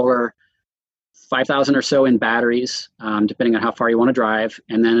motor controller, 5,000 or so in batteries, depending on how far you want to drive,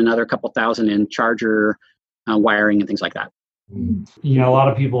 and then another couple thousand in charger, wiring, and things like that. You know, a lot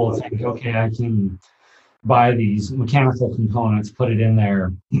of people think, okay, I can buy these mechanical components, put it in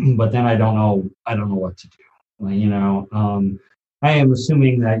there, but then I don't know what to do. You know, I am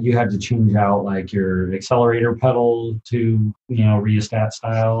assuming that you had to change out like your accelerator pedal to, you know, rheostat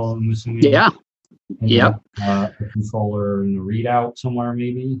style. I'm assuming. Yeah. Yep. A controller and a readout somewhere,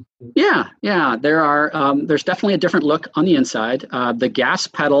 maybe. Yeah. There are. There's definitely a different look on the inside. The gas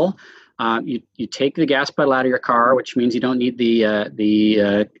pedal. You take the gas pedal out of your car, which means you don't need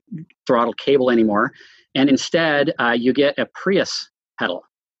the throttle cable anymore, and instead you get a Prius pedal.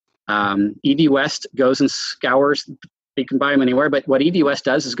 EV West goes and scours. You can buy them anywhere, but what EV West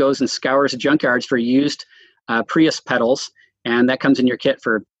does is goes and scours junkyards for used Prius pedals, and that comes in your kit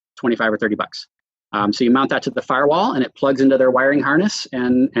for $25 or $30. So you mount that to the firewall, and it plugs into their wiring harness,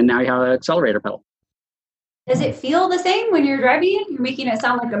 and now you have an accelerator pedal. Does it feel the same when you're driving it? You're making it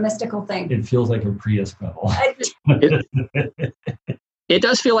sound like a mystical thing. It feels like a Prius pedal. It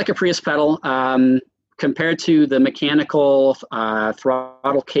does feel like a Prius pedal. Compared to the mechanical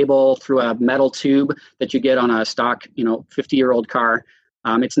throttle cable through a metal tube that you get on a stock, 50-year-old car,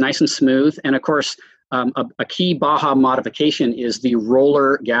 it's nice and smooth. And of course, a key Baja modification is the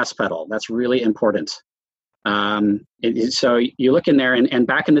roller gas pedal. That's really important. So you look in there, and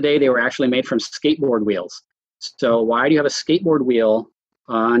back in the day, they were actually made from skateboard wheels. So why do you have a skateboard wheel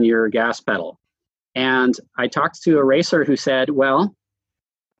on your gas pedal? And I talked to a racer who said, well,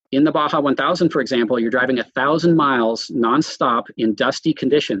 in the Baja 1000, for example, you're driving 1,000 miles nonstop in dusty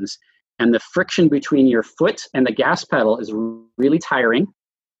conditions, and the friction between your foot and the gas pedal is really tiring.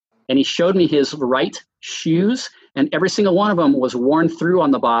 And he showed me his right shoes, and every single one of them was worn through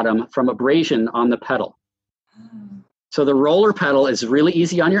on the bottom from abrasion on the pedal. So the roller pedal is really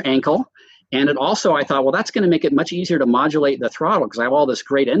easy on your ankle. And it also, I thought, well, that's going to make it much easier to modulate the throttle because I have all this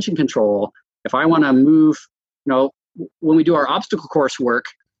great engine control. If I want to move, when we do our obstacle course work,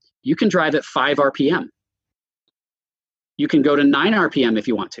 you can drive at 5 RPM. You can go to 9 RPM if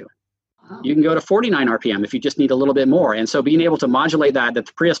you want to. Wow. You can go to 49 RPM if you just need a little bit more. And so being able to modulate that, the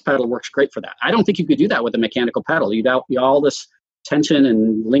Prius pedal works great for that. I don't think you could do that with a mechanical pedal. You'd have all this tension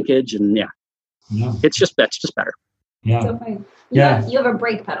and linkage, and that's just better. Yeah. So funny. You have a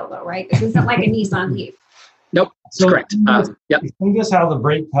brake pedal though, right? This isn't like a Nissan Leaf. Nope, that's correct. Yep. Explain us how the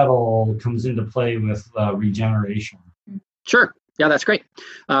brake pedal comes into play with regeneration. Sure. Yeah, that's great.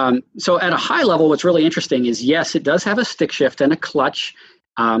 So at a high level, what's really interesting is, yes, it does have a stick shift and a clutch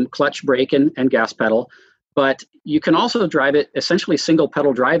brake and gas pedal, but you can also drive it essentially single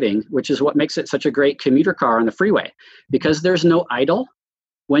pedal driving, which is what makes it such a great commuter car on the freeway. Because there's no idle,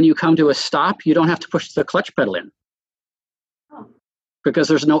 when you come to a stop, you don't have to push the clutch pedal in. Because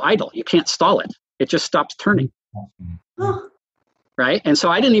there's no idle. You can't stall it. It just stops turning. Right? And so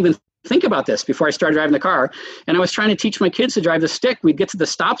I didn't even think about this before I started driving the car. And I was trying to teach my kids to drive the stick. We'd get to the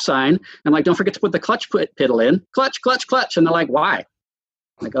stop sign. I'm like, don't forget to put the clutch pedal in. Clutch, clutch, clutch. And they're like, why?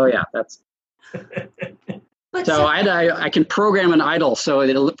 I'm like, oh yeah, that's. So I can program an idle so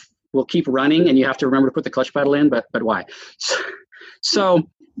it will keep running and you have to remember to put the clutch pedal in, but why? So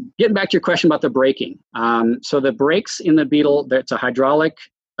getting back to your question about the braking. So the brakes in the Beetle, it's a hydraulic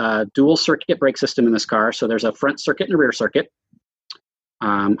dual circuit brake system in this car. So there's a front circuit and a rear circuit.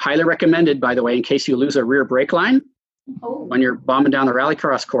 Highly recommended, by the way, in case you lose a rear brake line when you're bombing down the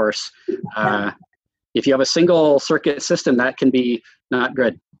rallycross course. If you have a single circuit system, that can be not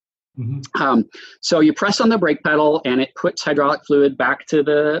good. Mm-hmm. So you press on the brake pedal and it puts hydraulic fluid back to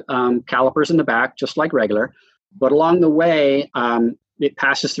the calipers in the back, just like regular. But along the way, it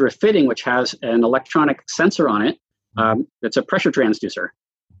passes through a fitting which has an electronic sensor on it. That's a pressure transducer.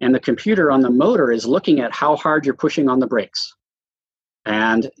 And the computer on the motor is looking at how hard you're pushing on the brakes.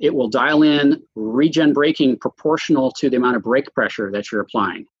 And it will dial in regen braking proportional to the amount of brake pressure that you're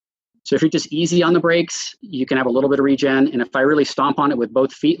applying. So if you're just easy on the brakes, you can have a little bit of regen. And if I really stomp on it with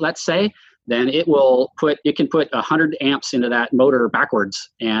both feet, let's say, then it can put 100 amps into that motor backwards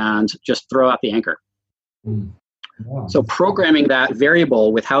and just throw out the anchor. Wow. So programming that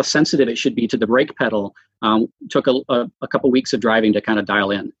variable with how sensitive it should be to the brake pedal took a couple weeks of driving to kind of dial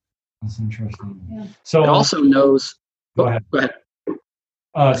in. That's interesting. Yeah. So it also knows. Go ahead.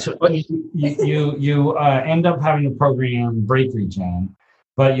 So you end up having to program brake regen,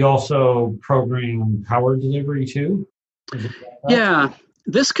 but you also program power delivery too? Yeah,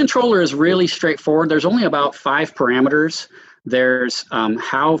 this controller is really straightforward. There's only about 5 parameters. There's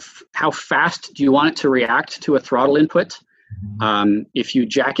how fast do you want it to react to a throttle input? If you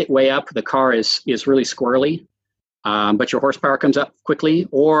jack it way up, the car is really squirrely, but your horsepower comes up quickly.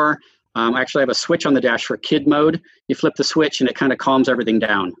 Or actually, I have a switch on the dash for kid mode. You flip the switch and it kind of calms everything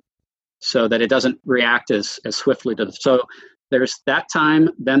down so that it doesn't react as swiftly to so there's that time.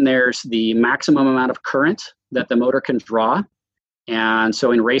 Then there's the maximum amount of current that the motor can draw. And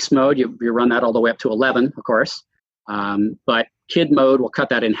so in race mode, you run that all the way up to 11, of course. But kid mode will cut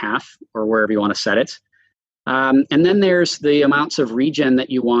that in half or wherever you want to set it. And then there's the amounts of regen that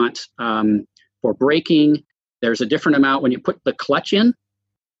you want for braking. There's a different amount when you put the clutch in.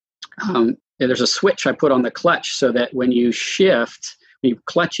 There's a switch I put on the clutch so that when you shift, when you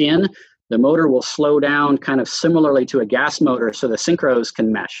clutch in, the motor will slow down kind of similarly to a gas motor so the synchros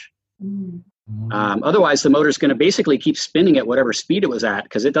can mesh. Otherwise, the motor is going to basically keep spinning at whatever speed it was at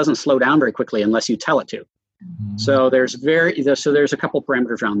because it doesn't slow down very quickly unless you tell it to. So there's a couple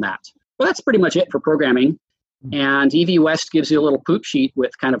parameters around that. Well, that's pretty much it for programming. And EV West gives you a little poop sheet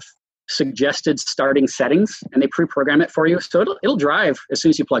with kind of suggested starting settings, and they pre-program it for you. So it'll drive as soon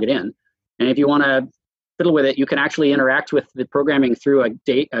as you plug it in. And if you want to fiddle with it, you can actually interact with the programming through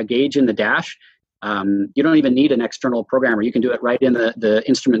a gauge in the dash. You don't even need an external programmer. You can do it right in the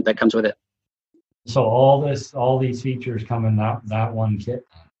instrument that comes with it. So all these features come in that one kit.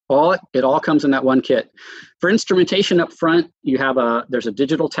 It all comes in that one kit. For instrumentation up front, there's a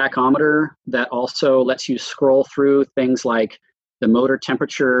digital tachometer that also lets you scroll through things like the motor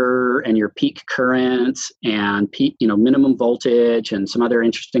temperature and your peak current and minimum voltage and some other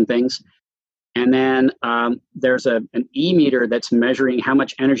interesting things. And then there's an e-meter that's measuring how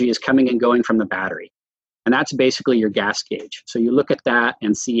much energy is coming and going from the battery. And that's basically your gas gauge. So you look at that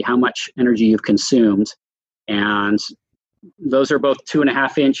and see how much energy you've consumed. And those are both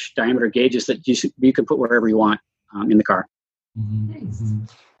 2.5-inch diameter gauges that you can put wherever you want in the car. Nice.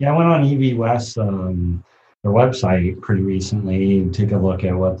 Yeah, I went on EV West, their website pretty recently, and take a look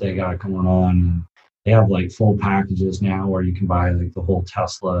at what they got going on. They have like full packages now where you can buy like the whole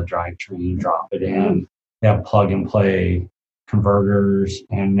Tesla drivetrain, drop it in. They have plug and play converters,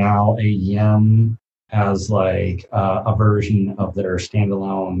 and now AEM has like a version of their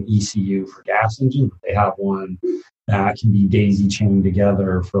standalone ECU for gas engines. They have one that can be daisy chained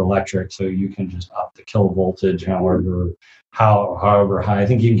together for electric, so you can just up the kilovoltage however high. I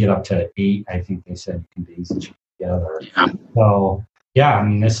think you can get up to 8. I think they said you can daisy chain together. Yeah. So yeah, I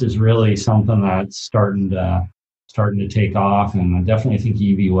mean, this is really something that's starting to take off, and I definitely think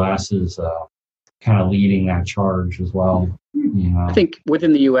EV West is kind of leading that charge as well. I think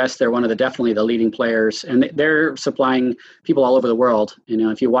within the U.S., they're definitely the leading players, and they're supplying people all over the world.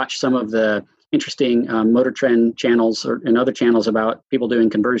 If you watch some of the interesting Motor Trend channels and other channels about people doing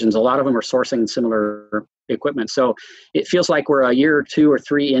conversions, a lot of them are sourcing similar equipment. So it feels like we're a year or 2 or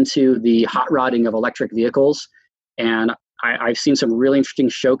 3 into the hot rodding of electric vehicles, and I've seen some really interesting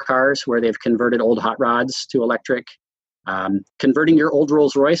show cars where they've converted old hot rods to electric. Converting your old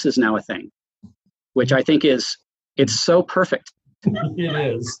Rolls Royce is now a thing, which I think it's so perfect. It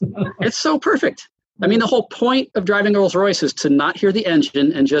is. It's so perfect. I mean, the whole point of driving a Rolls Royce is to not hear the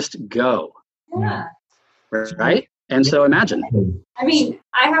engine and just go. Yeah. Right? And so imagine. I mean,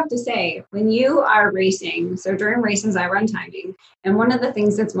 I have to say, when you are racing, so during races, I run timing. And one of the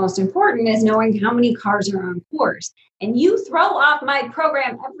things that's most important is knowing how many cars are on course. And you throw off my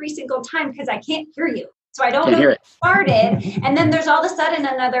program every single time because I can't hear you. So I don't know when it started. And then there's all of a sudden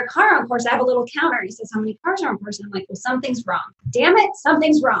another car on course. I have a little counter. And he says, how many cars are on course? And I'm like, well, something's wrong. Damn it,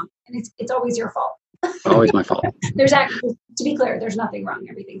 something's wrong. And it's always your fault. Always my fault. There's actually, to be clear, there's nothing wrong.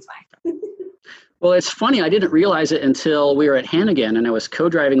 Everything's fine. Well, it's funny. I didn't realize it until we were at Hannigan and I was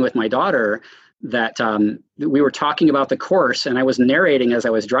co-driving with my daughter that we were talking about the course, and I was narrating as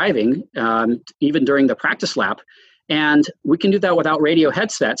I was driving, even during the practice lap. And we can do that without radio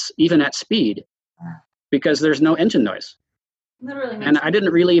headsets, even at speed, because there's no engine noise. Literally. And I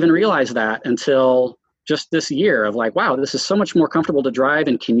didn't really even realize that until just this year of like, wow, this is so much more comfortable to drive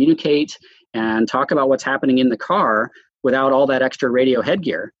and communicate and talk about what's happening in the car without all that extra radio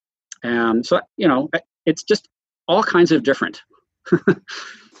headgear. So, it's just all kinds of different.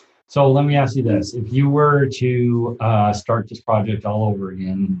 So let me ask you this. If you were to start this project all over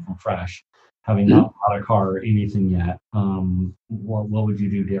again from fresh, having not bought a car or anything yet, what would you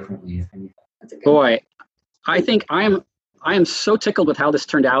do differently, if anything? Boy, I think I am so tickled with how this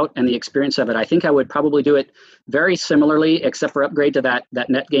turned out and the experience of it. I think I would probably do it very similarly, except for upgrade to that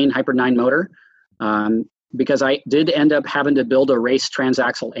NetGain Hyper 9 motor. Because I did end up having to build a race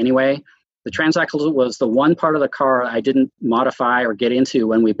transaxle anyway. The transaxle was the one part of the car I didn't modify or get into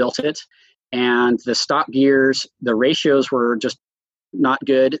when we built it. And the stock gears, the ratios were just not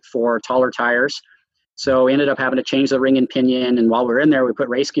good for taller tires. So we ended up having to change the ring and pinion. And while we were in there, we put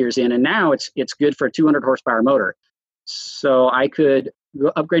race gears in. And now it's good for a 200 horsepower motor. So I could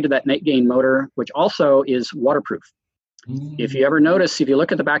upgrade to that net gain motor, which also is waterproof. If you ever notice, if you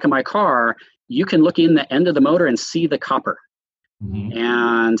look at the back of my car, you can look in the end of the motor and see the copper.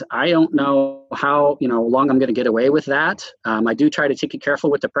 And I don't know how long I'm going to get away with that. I do try to take it careful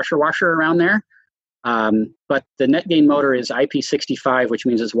with the pressure washer around there. But the net gain motor is IP65, which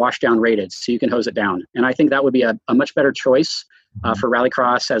means it's wash down rated, so you can hose it down. And I think that would be a much better choice for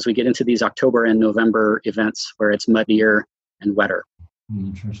Rallycross as we get into these October and November events where it's muddier and wetter.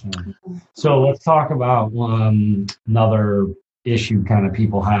 Interesting. So let's talk about another issue kind of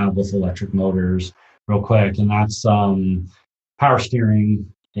people have with electric motors real quick, and that's power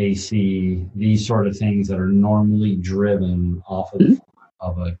steering, AC, these sort of things that are normally driven off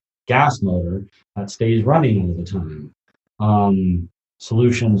of a gas motor that stays running all the time.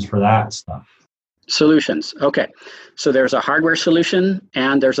 Solutions for that stuff. Solutions. Okay. So there's a hardware solution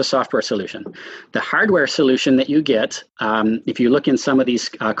and there's a software solution. The hardware solution that you get, if you look in some of these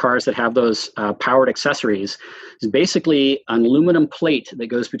cars that have those powered accessories, is basically an aluminum plate that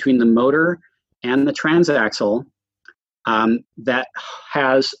goes between the motor and the transaxle that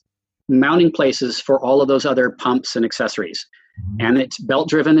has mounting places for all of those other pumps and accessories. And it's belt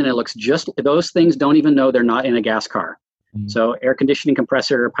driven, and it looks just, those things don't even know they're not in a gas car. So air conditioning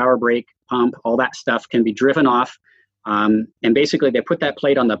compressor, power brake, pump, all that stuff can be driven off. And basically they put that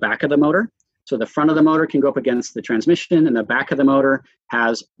plate on the back of the motor. So the front of the motor can go up against the transmission, and the back of the motor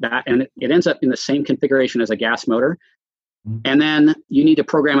has that, and it ends up in the same configuration as a gas motor. And then you need to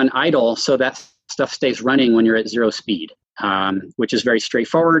program an idle so that stuff stays running when you're at 0 speed, which is very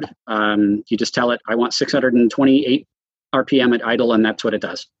straightforward. You just tell it, I want 628 RPM at idle, and that's what it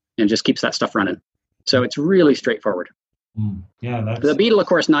does, and just keeps that stuff running. So it's really straightforward. Yeah, the Beetle, of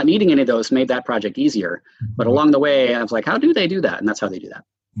course, not needing any of those made that project easier. But along the way, I was like, how do they do that? And that's how they do that.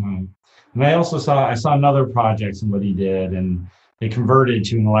 And I saw another project somebody did, and they converted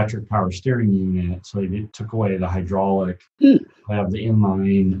to an electric power steering unit. So they took away the hydraulic. They have the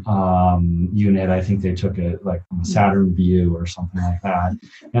inline unit. I think they took it like from a Saturn Vue or something like that.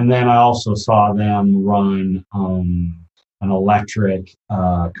 And then I also saw them run an electric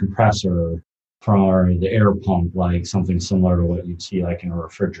compressor for the air pump, like something similar to what you'd see like in a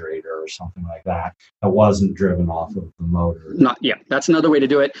refrigerator or something like that, that wasn't driven off of the motor. That's another way to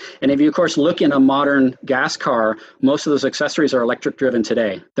do it. And if you, of course, look in a modern gas car, most of those accessories are electric driven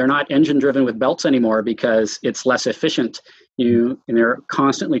today. They're not engine driven with belts anymore because it's less efficient. And they're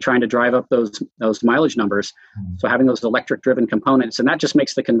constantly trying to drive up those mileage numbers. So having those electric driven components, and that just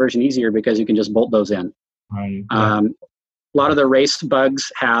makes the conversion easier because you can just bolt those in. Right. A lot of the race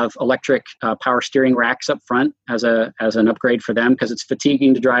bugs have electric power steering racks up front as an upgrade for them because it's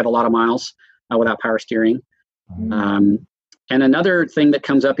fatiguing to drive a lot of miles without power steering. And another thing that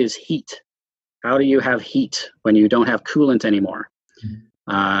comes up is heat. How do you have heat when you don't have coolant anymore?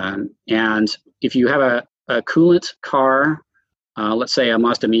 And if you have a coolant car, let's say a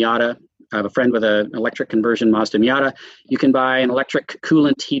Mazda Miata, I have a friend with an electric conversion Mazda Miata. You can buy an electric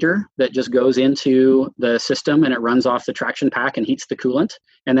coolant heater that just goes into the system and it runs off the traction pack and heats the coolant.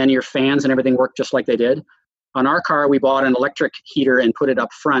 And then your fans and everything work just like they did. On our car, we bought an electric heater and put it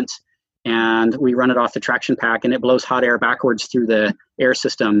up front, and we run it off the traction pack, and it blows hot air backwards through the air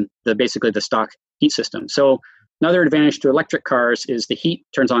system, basically the stock heat system. So another advantage to electric cars is the heat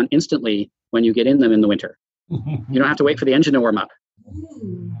turns on instantly when you get in them in the winter. You don't have to wait for the engine to warm up.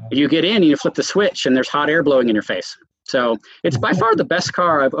 You get in, you flip the switch, and there's hot air blowing in your face. So it's by far the best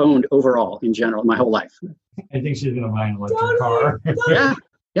car I've owned overall in general, my whole life. I think she's going to buy an electric car.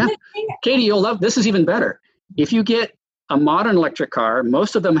 Yeah. Katie, you'll love this. Is even better. If you get a modern electric car,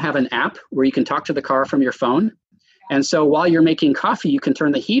 most of them have an app where you can talk to the car from your phone. And so while you're making coffee, you can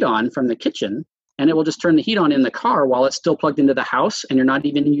turn the heat on from the kitchen, and it will just turn the heat on in the car while it's still plugged into the house, and you're not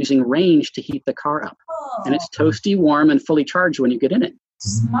even using range to heat the car up. And it's toasty, warm, and fully charged when you get in it.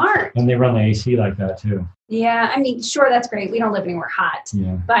 Smart. And they run the AC like that too. Yeah, I mean, sure, that's great. We don't live anywhere hot.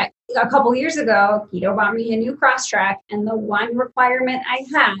 Yeah. But a couple years ago, Keto bought me a new Crosstrack, and the one requirement I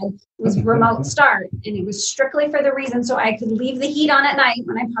had was remote start. And it was strictly for the reason so I could leave the heat on at night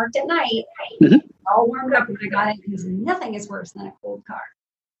when I parked at night. All warmed up when I got it, because nothing is worse than a cold car.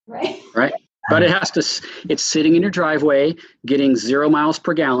 Right? Right. But it's sitting in your driveway, getting 0 miles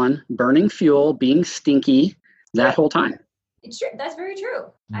per gallon, burning fuel, being stinky that whole time. It's true. That's very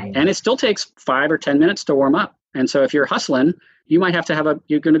true. And it still takes 5 or 10 minutes to warm up. And so if you're hustling, you might have to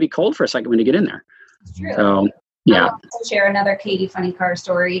you're going to be cold for a second when you get in there. It's true. So, yeah. I'll share another Katie funny car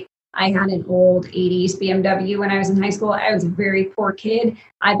story. I had an old 80s BMW when I was in high school. I was a very poor kid.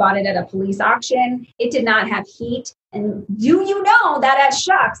 I bought it at a police auction. It did not have heat. And do you know that at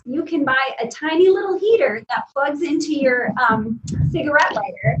Shucks, you can buy a tiny little heater that plugs into your cigarette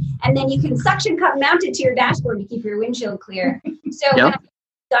lighter, and then you can suction cup mount it to your dashboard to keep your windshield clear. So when I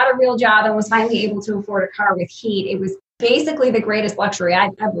got a real job and was finally able to afford a car with heat, it was basically the greatest luxury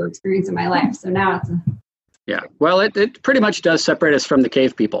I've ever experienced in my life. So now it's Yeah, well, it pretty much does separate us from the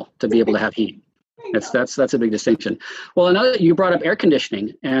cave people to be able to have heat. That's a big distinction. Well, another, you brought up air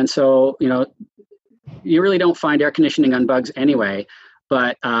conditioning, and so you really don't find air conditioning on bugs anyway.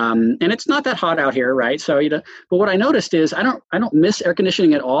 But and it's not that hot out here, right? So but what I noticed is I don't miss air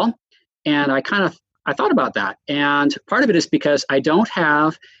conditioning at all, and I thought about that, and part of it is because I don't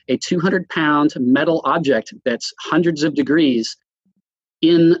have a 200-pound metal object that's hundreds of degrees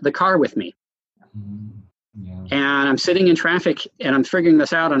in the car with me. Yeah. And I'm sitting in traffic and I'm figuring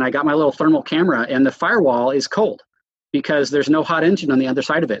this out, and I got my little thermal camera, and the firewall is cold because there's no hot engine on the other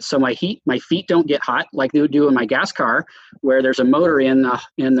side of it. So my feet don't get hot like they would do in my gas car, where there's a motor in the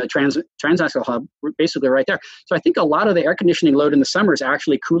transaxle hub, basically right there. So I think a lot of the air conditioning load in the summer is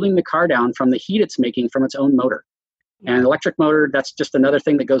actually cooling the car down from the heat it's making from its own motor. And electric motor, that's just another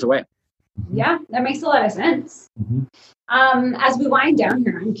thing that goes away. Yeah, that makes a lot of sense. Mm-hmm. As we wind down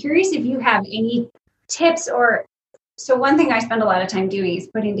here, I'm curious if you have any tips so one thing I spend a lot of time doing is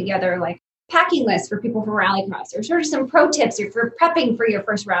putting together like packing lists for people for Rallycross, or sort of some pro tips for prepping for your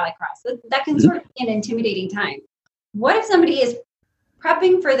first Rallycross. That can sort of be an intimidating time. What if somebody is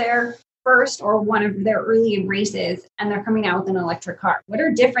prepping for their first or one of their early races and they're coming out with an electric car? What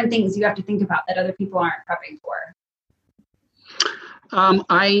are different things you have to think about that other people aren't prepping for?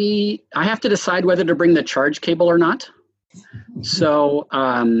 I have to decide whether to bring the charge cable or not. So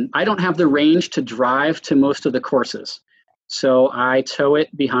I don't have the range to drive to most of the courses. So I tow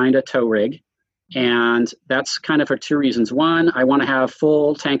it behind a tow rig. And that's kind of for two reasons. One, I want to have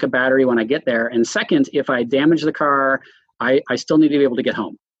full tank of battery when I get there. And second, if I damage the car, I still need to be able to get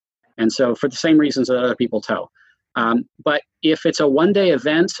home. And so for the same reasons that other people tow. But if it's a one-day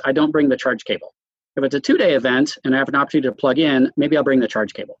event, I don't bring the charge cable. If it's a 2-day event and I have an opportunity to plug in, maybe I'll bring the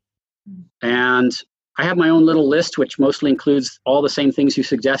charge cable. And I have my own little list, which mostly includes all the same things you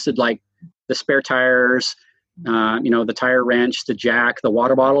suggested, like the spare tires, the tire wrench, the jack, the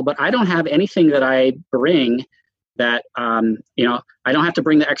water bottle. But I don't have anything that I bring that, I don't have to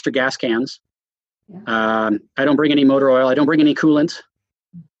bring the extra gas cans. I don't bring any motor oil. I don't bring any coolant.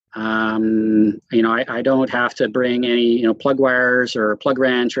 I don't have to bring any, plug wires or plug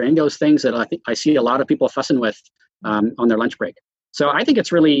wrench or any of those things that I see a lot of people fussing with on their lunch break. So I think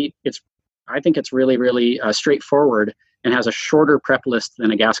it's really straightforward and has a shorter prep list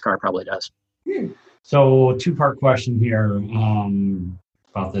than a gas car probably does. So 2-part question here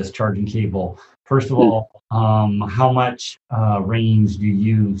about this charging cable. First of all, how much range do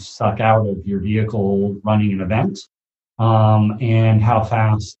you suck out of your vehicle running an event? And how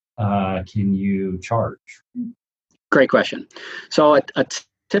fast can you charge? Great question. So a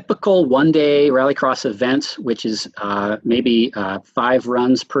typical one-day Rallycross event, which is maybe 5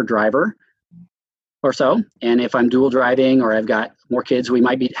 runs per driver or so. And if I'm dual driving or I've got more kids, we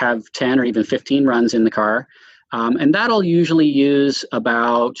might have 10 or even 15 runs in the car. And that'll usually use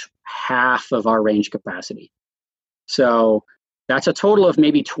about half of our range capacity. So that's a total of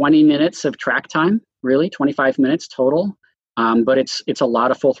maybe 20 minutes of track time, really, 25 minutes total. But it's a lot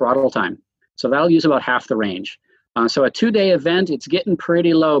of full throttle time. So that'll use about half the range. So a 2-day event, it's getting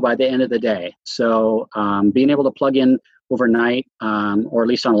pretty low by the end of the day. So being able to plug in overnight or at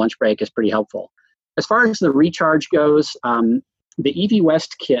least on a lunch break is pretty helpful. As far as the recharge goes, the EV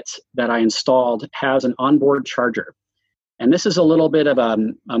West kit that I installed has an onboard charger. And this is a little bit of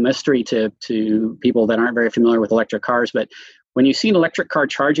a mystery to people that aren't very familiar with electric cars. But when you see an electric car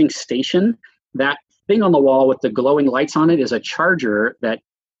charging station, that thing on the wall with the glowing lights on it is a charger that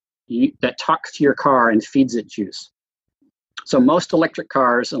talks to your car and feeds it juice. So most electric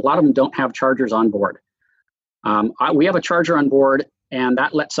cars, a lot of them don't have chargers on board. We have a charger on board, and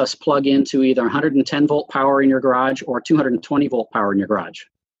that lets us plug into either 110 volt power in your garage or 220 volt power in your garage.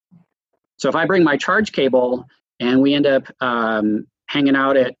 So if I bring my charge cable and we end up hanging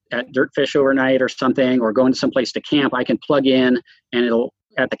out at Dirtfish overnight or something, or going to someplace to camp, I can plug in and it'll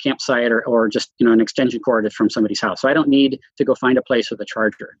at the campsite or just an extension cord from somebody's house. So I don't need to go find a place with a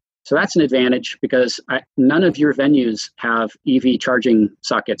charger. So that's an advantage because none of your venues have EV charging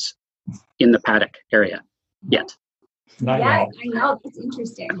sockets in the paddock area yet. I know. That's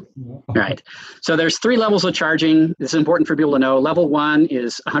interesting. Right. So there's 3 levels of charging. This is important for people to know. Level 1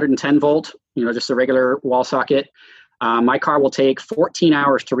 is 110 volt, just a regular wall socket. my car will take 14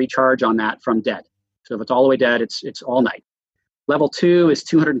 hours to recharge on that from dead. So if it's all the way dead, it's all night. Level 2 is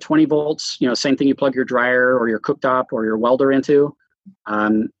 220 volts. Same thing you plug your dryer or your cooktop or your welder into.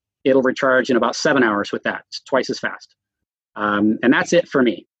 It'll recharge in about 7 hours with that. It's twice as fast. And that's it for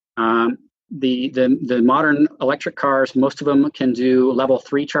me. The modern electric cars, most of them can do level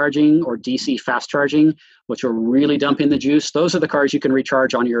 3 charging or DC fast charging, which will really dump in the juice. Those are the cars you can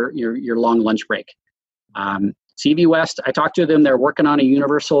recharge on your long lunch break. CV West, I talked to them. They're working on a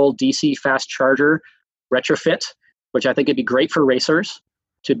universal DC fast charger retrofit, which I think would be great for racers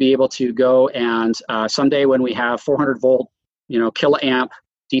to be able to go and someday when we have 400 volt, kiloamp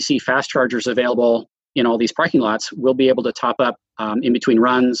DC fast chargers available in all these parking lots, we'll be able to top up in between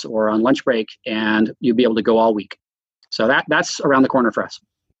runs or on lunch break, and you'll be able to go all week. So that's around the corner for us.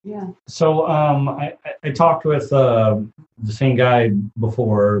 Yeah. So I talked with the same guy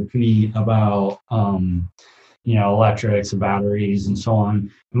before, Puneet, about electrics and batteries and so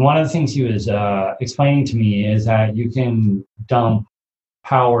on. And one of the things he was explaining to me is that you can dump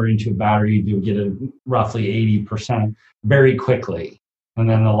power into a battery to get a roughly 80% very quickly. And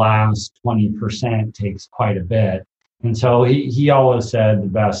then the last 20% takes quite a bit. And so he always said the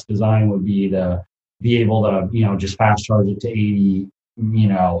best design would be to be able to, just fast charge it to 80,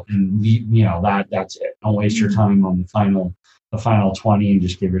 and that's it. Don't waste your time on the final 20 and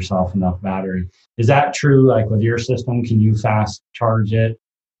just give yourself enough battery. Is that true? Like with your system, can you fast charge it?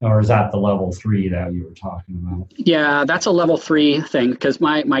 Or is that the level 3 that you were talking about? Yeah, that's a level 3 thing because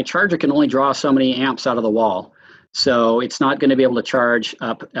my charger can only draw so many amps out of the wall. So it's not going to be able to charge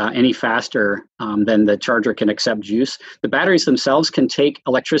up any faster than the charger can accept juice. The batteries themselves can take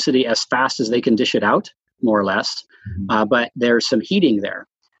electricity as fast as they can dish it out, more or less, but there's some heating there.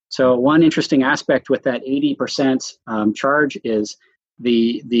 So one interesting aspect with that 80% charge is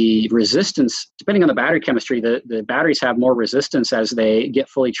the resistance, depending on the battery chemistry, the batteries have more resistance as they get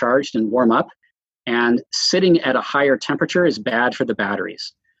fully charged and warm up. And sitting at a higher temperature is bad for the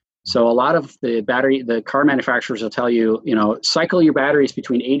batteries. So a lot of the car manufacturers will tell you, cycle your batteries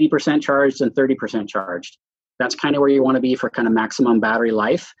between 80% charged and 30% charged. That's kind of where you want to be for kind of maximum battery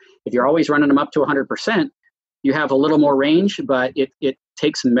life. If you're always running them up to 100%, you have a little more range, but it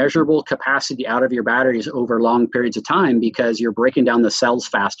takes measurable capacity out of your batteries over long periods of time because you're breaking down the cells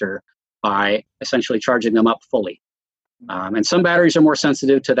faster by essentially charging them up fully. And some batteries are more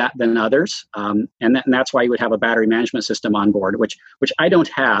sensitive to that than others. And that's why you would have a battery management system on board, which I don't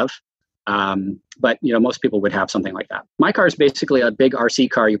have. But most people would have something like that. My car is basically a big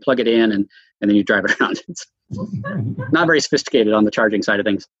RC car. You plug it in and then you drive it around. It's not very sophisticated on the charging side of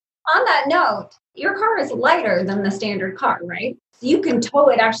things. On that note, your car is lighter than the standard car, right? You can tow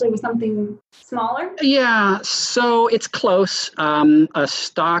it actually with something smaller? Yeah, so it's close. A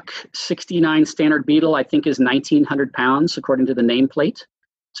stock 69 standard Beetle, I think, is 1,900 pounds, according to the nameplate.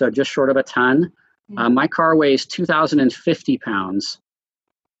 So just short of a ton. My car weighs 2,050 pounds.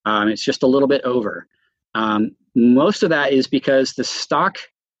 It's just a little bit over. Most of that is because the stock,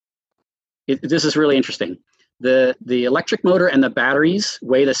 this is really interesting. The electric motor and the batteries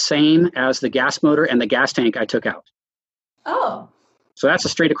weigh the same as the gas motor and the gas tank I took out. Oh. So that's a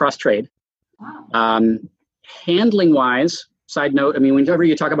straight across trade. Wow. Handling wise, side note, whenever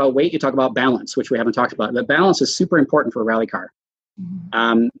you talk about weight, you talk about balance, which we haven't talked about. But balance is super important for a rally car.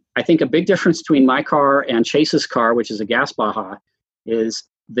 I think a big difference between my car and Chase's car, which is a gas Baja, is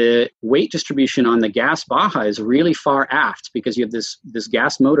the weight distribution on the gas Baja is really far aft because you have this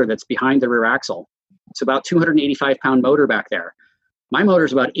gas motor that's behind the rear axle. It's about 285-pound motor back there. My motor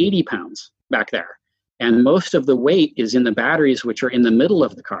is about 80 pounds back there. And most of the weight is in the batteries, which are in the middle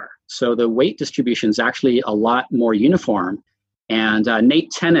of the car. So the weight distribution is actually a lot more uniform. And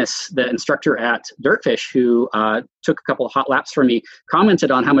Nate Tennis, the instructor at Dirtfish, who took a couple of hot laps for me, commented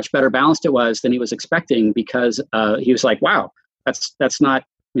on how much better balanced it was than he was expecting because he was like, wow, that's not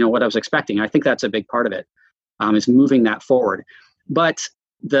what I was expecting. I think that's a big part of it, is moving that forward. But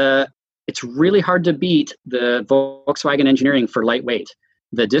it's really hard to beat the Volkswagen engineering for lightweight.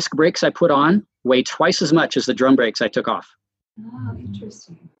 The disc brakes I put on weigh twice as much as the drum brakes I took off. Oh,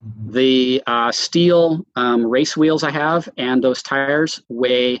 interesting. The steel race wheels I have and those tires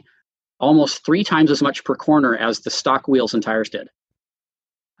weigh almost 3 times as much per corner as the stock wheels and tires did.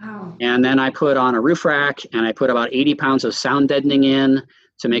 Wow. And then I put on a roof rack and I put about 80 pounds of sound deadening in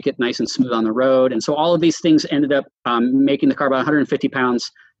to make it nice and smooth on the road. And so all of these things ended up making the car about 150 pounds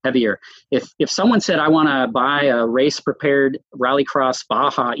heavier. If someone said, I want to buy a race prepared Rallycross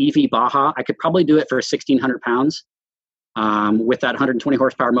Baja, EV Baja, I could probably do it for 1,600 pounds with that 120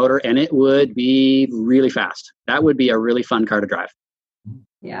 horsepower motor, and it would be really fast. That would be a really fun car to drive.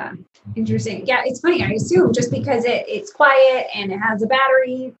 Yeah. Interesting. Yeah, it's funny. I assume just because it's quiet and it has a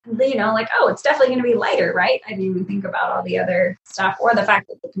battery, like, oh, it's definitely going to be lighter, right? I didn't even think about all the other stuff or the fact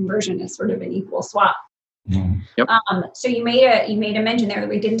that the conversion is sort of an equal swap. Yep. So you made a mention there that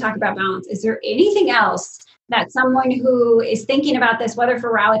we didn't talk about balance. Is there anything else that someone who is thinking about this, whether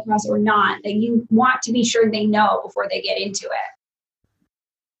for Rallycross or not, that you want to be sure they know before they get into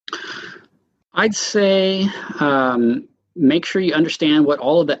it? I'd say make sure you understand what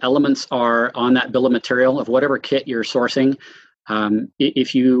all of the elements are on that bill of material of whatever kit you're sourcing.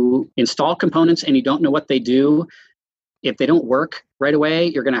 If you install components and you don't know what they do, if they don't work right away,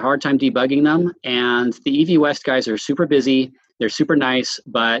 you're going to have a hard time debugging them. And the EV West guys are super busy. They're super nice,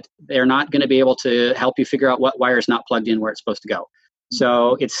 but they're not going to be able to help you figure out what wire is not plugged in where it's supposed to go.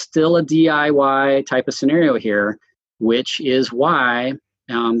 So it's still a DIY type of scenario here, which is why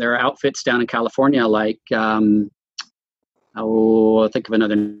there are outfits down in California like, I'll think of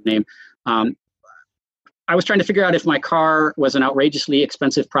another name. I was trying to figure out if my car was an outrageously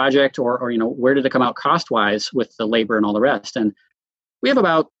expensive project or where did it come out cost-wise with the labor and all the rest. And we have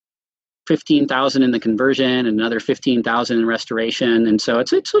about $15,000 in the conversion and another $15,000 in restoration. And so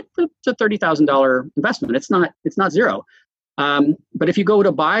it's a $30,000 investment. It's not zero. But if you go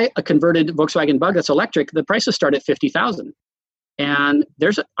to buy a converted Volkswagen Bug that's electric, the prices start at $50,000. And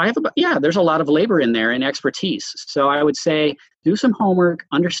there's a lot of labor in there and expertise. So I would say do some homework,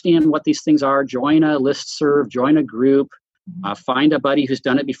 understand what these things are, join a listserv, join a group, find a buddy who's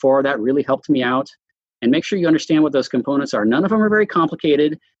done it before. That really helped me out. And make sure you understand what those components are. None of them are very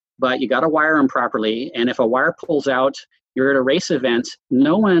complicated, but you got to wire them properly. And if a wire pulls out, you're at a race event,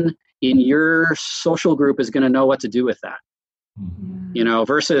 no one in your social group is going to know what to do with that.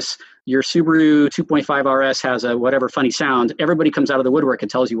 Versus your Subaru 2.5 RS has a whatever funny sound, everybody comes out of the woodwork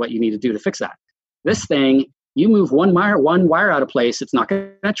and tells you what you need to do to fix that. This thing, you move one wire out of place, it's not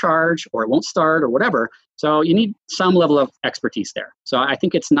going to charge or it won't start or whatever. So you need some level of expertise there. So I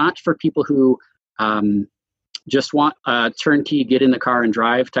think it's not for people who just want a turnkey, get in the car and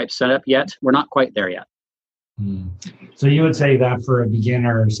drive type setup yet. We're not quite there yet. So you would say that for a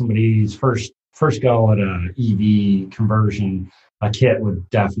beginner, somebody's first go at an EV conversion, a kit would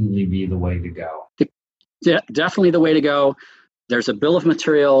definitely be the way to go. Definitely the way to go. There's a bill of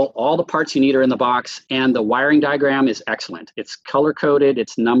material. All the parts you need are in the box, and the wiring diagram is excellent. It's color-coded,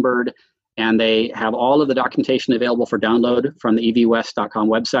 it's numbered, and they have all of the documentation available for download from the evwest.com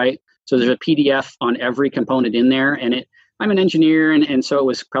website. So there's a PDF on every component in there, and I'm an engineer, and so it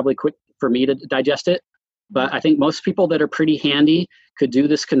was probably quick for me to digest it. But I think most people that are pretty handy could do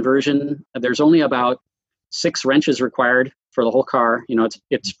this conversion. There's only about 6 wrenches required for the whole car.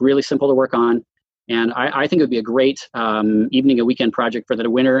 It's really simple to work on. And I think it would be a great evening and weekend project for the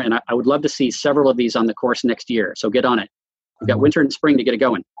winter. And I would love to see several of these on the course next year. So get on it. We've got winter and spring to get it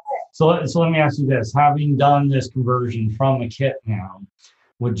going. So let me ask you this. Having done this conversion from a kit now,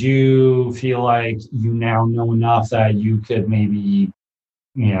 would you feel like you now know enough that you could maybe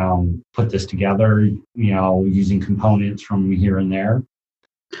put this together, using components from here and there?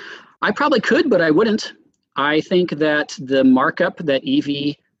 I probably could, but I wouldn't. I think that the markup that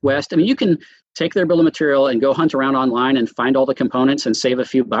EV West, you can take their bill of material and go hunt around online and find all the components and save a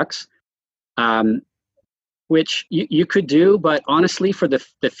few bucks, which you could do. But honestly, for the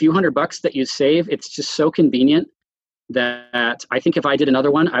few $100 that you save, it's just so convenient that I think if I did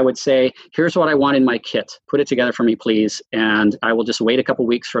another one, I would say, here's what I want in my kit. Put it together for me, please. And I will just wait a couple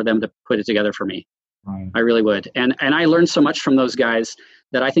weeks for them to put it together for me. Right. I really would. And I learned so much from those guys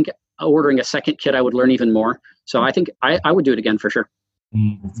that I think ordering a second kit, I would learn even more. So I think I would do it again for sure.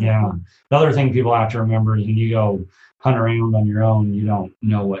 Yeah. The other thing people have to remember is when you go hunt around on your own, you don't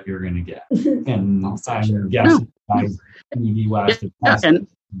know what you're going to get. And I'm guessing EV West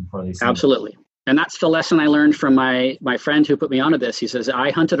absolutely. And that's the lesson I learned from my friend who put me onto this. He says,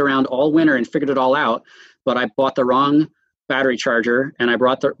 I hunted around all winter and figured it all out, but I bought the wrong battery charger and I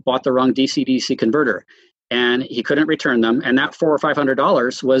bought the wrong DC-DC converter. And he couldn't return them. And that $400 or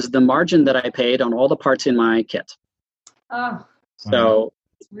 $500 was the margin that I paid on all the parts in my kit. Oh. So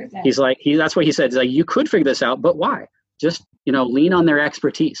he's like, that's what he said. He's like, you could figure this out, but why? Just, lean on their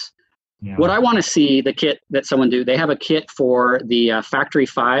expertise. Yeah. What I want to see the kit that someone do, they have a kit for the Factory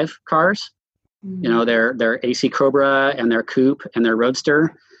 5 cars. Their AC Cobra and their Coupe and their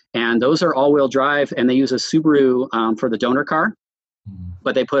Roadster. And those are all-wheel drive, and they use a Subaru for the donor car.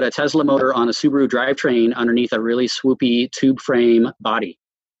 But they put a Tesla motor on a Subaru drivetrain underneath a really swoopy tube frame body.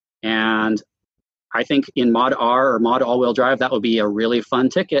 And I think in Mod R or Mod all-wheel drive, that would be a really fun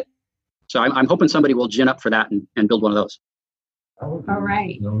ticket. So I'm hoping somebody will gin up for that and build one of those. All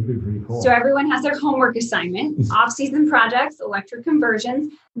right. That would be pretty cool. So everyone has their homework assignment, off-season projects, electric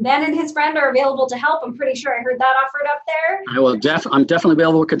conversions. Ben and his friend are available to help. I'm pretty sure I heard that offered up there. I'm definitely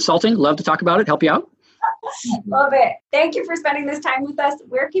available with consulting. Love to talk about it, help you out. Love it. Thank you for spending this time with us.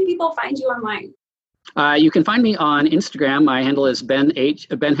 Where can people find you online? You can find me on Instagram. My handle is Ben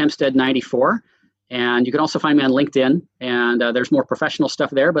Hempstead 94. And you can also find me on LinkedIn. And there's more professional stuff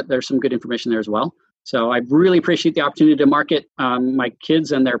there, but there's some good information there as well. So I really appreciate the opportunity to market my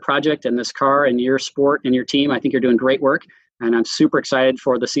kids and their project and this car and your sport and your team. I think you're doing great work, and I'm super excited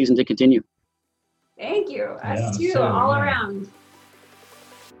for the season to continue. Thank you. Us too, all around.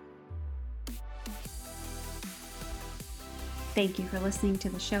 Thank you for listening to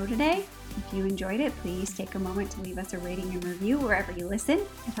the show today. If you enjoyed it, please take a moment to leave us a rating and review wherever you listen.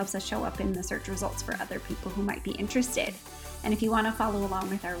 It helps us show up in the search results for other people who might be interested. And if you want to follow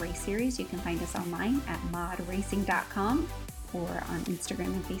along with our race series, you can find us online at modracing.com or on Instagram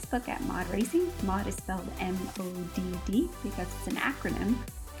and Facebook at Mod Racing. Mod is spelled MODD because it's an acronym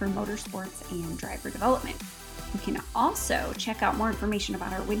for motorsports and driver development. You can also check out more information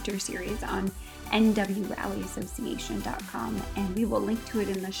about our winter series on nwrallyassociation.com, and we will link to it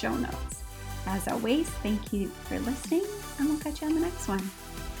in the show notes. As always, thank you for listening, and we'll catch you on the next one.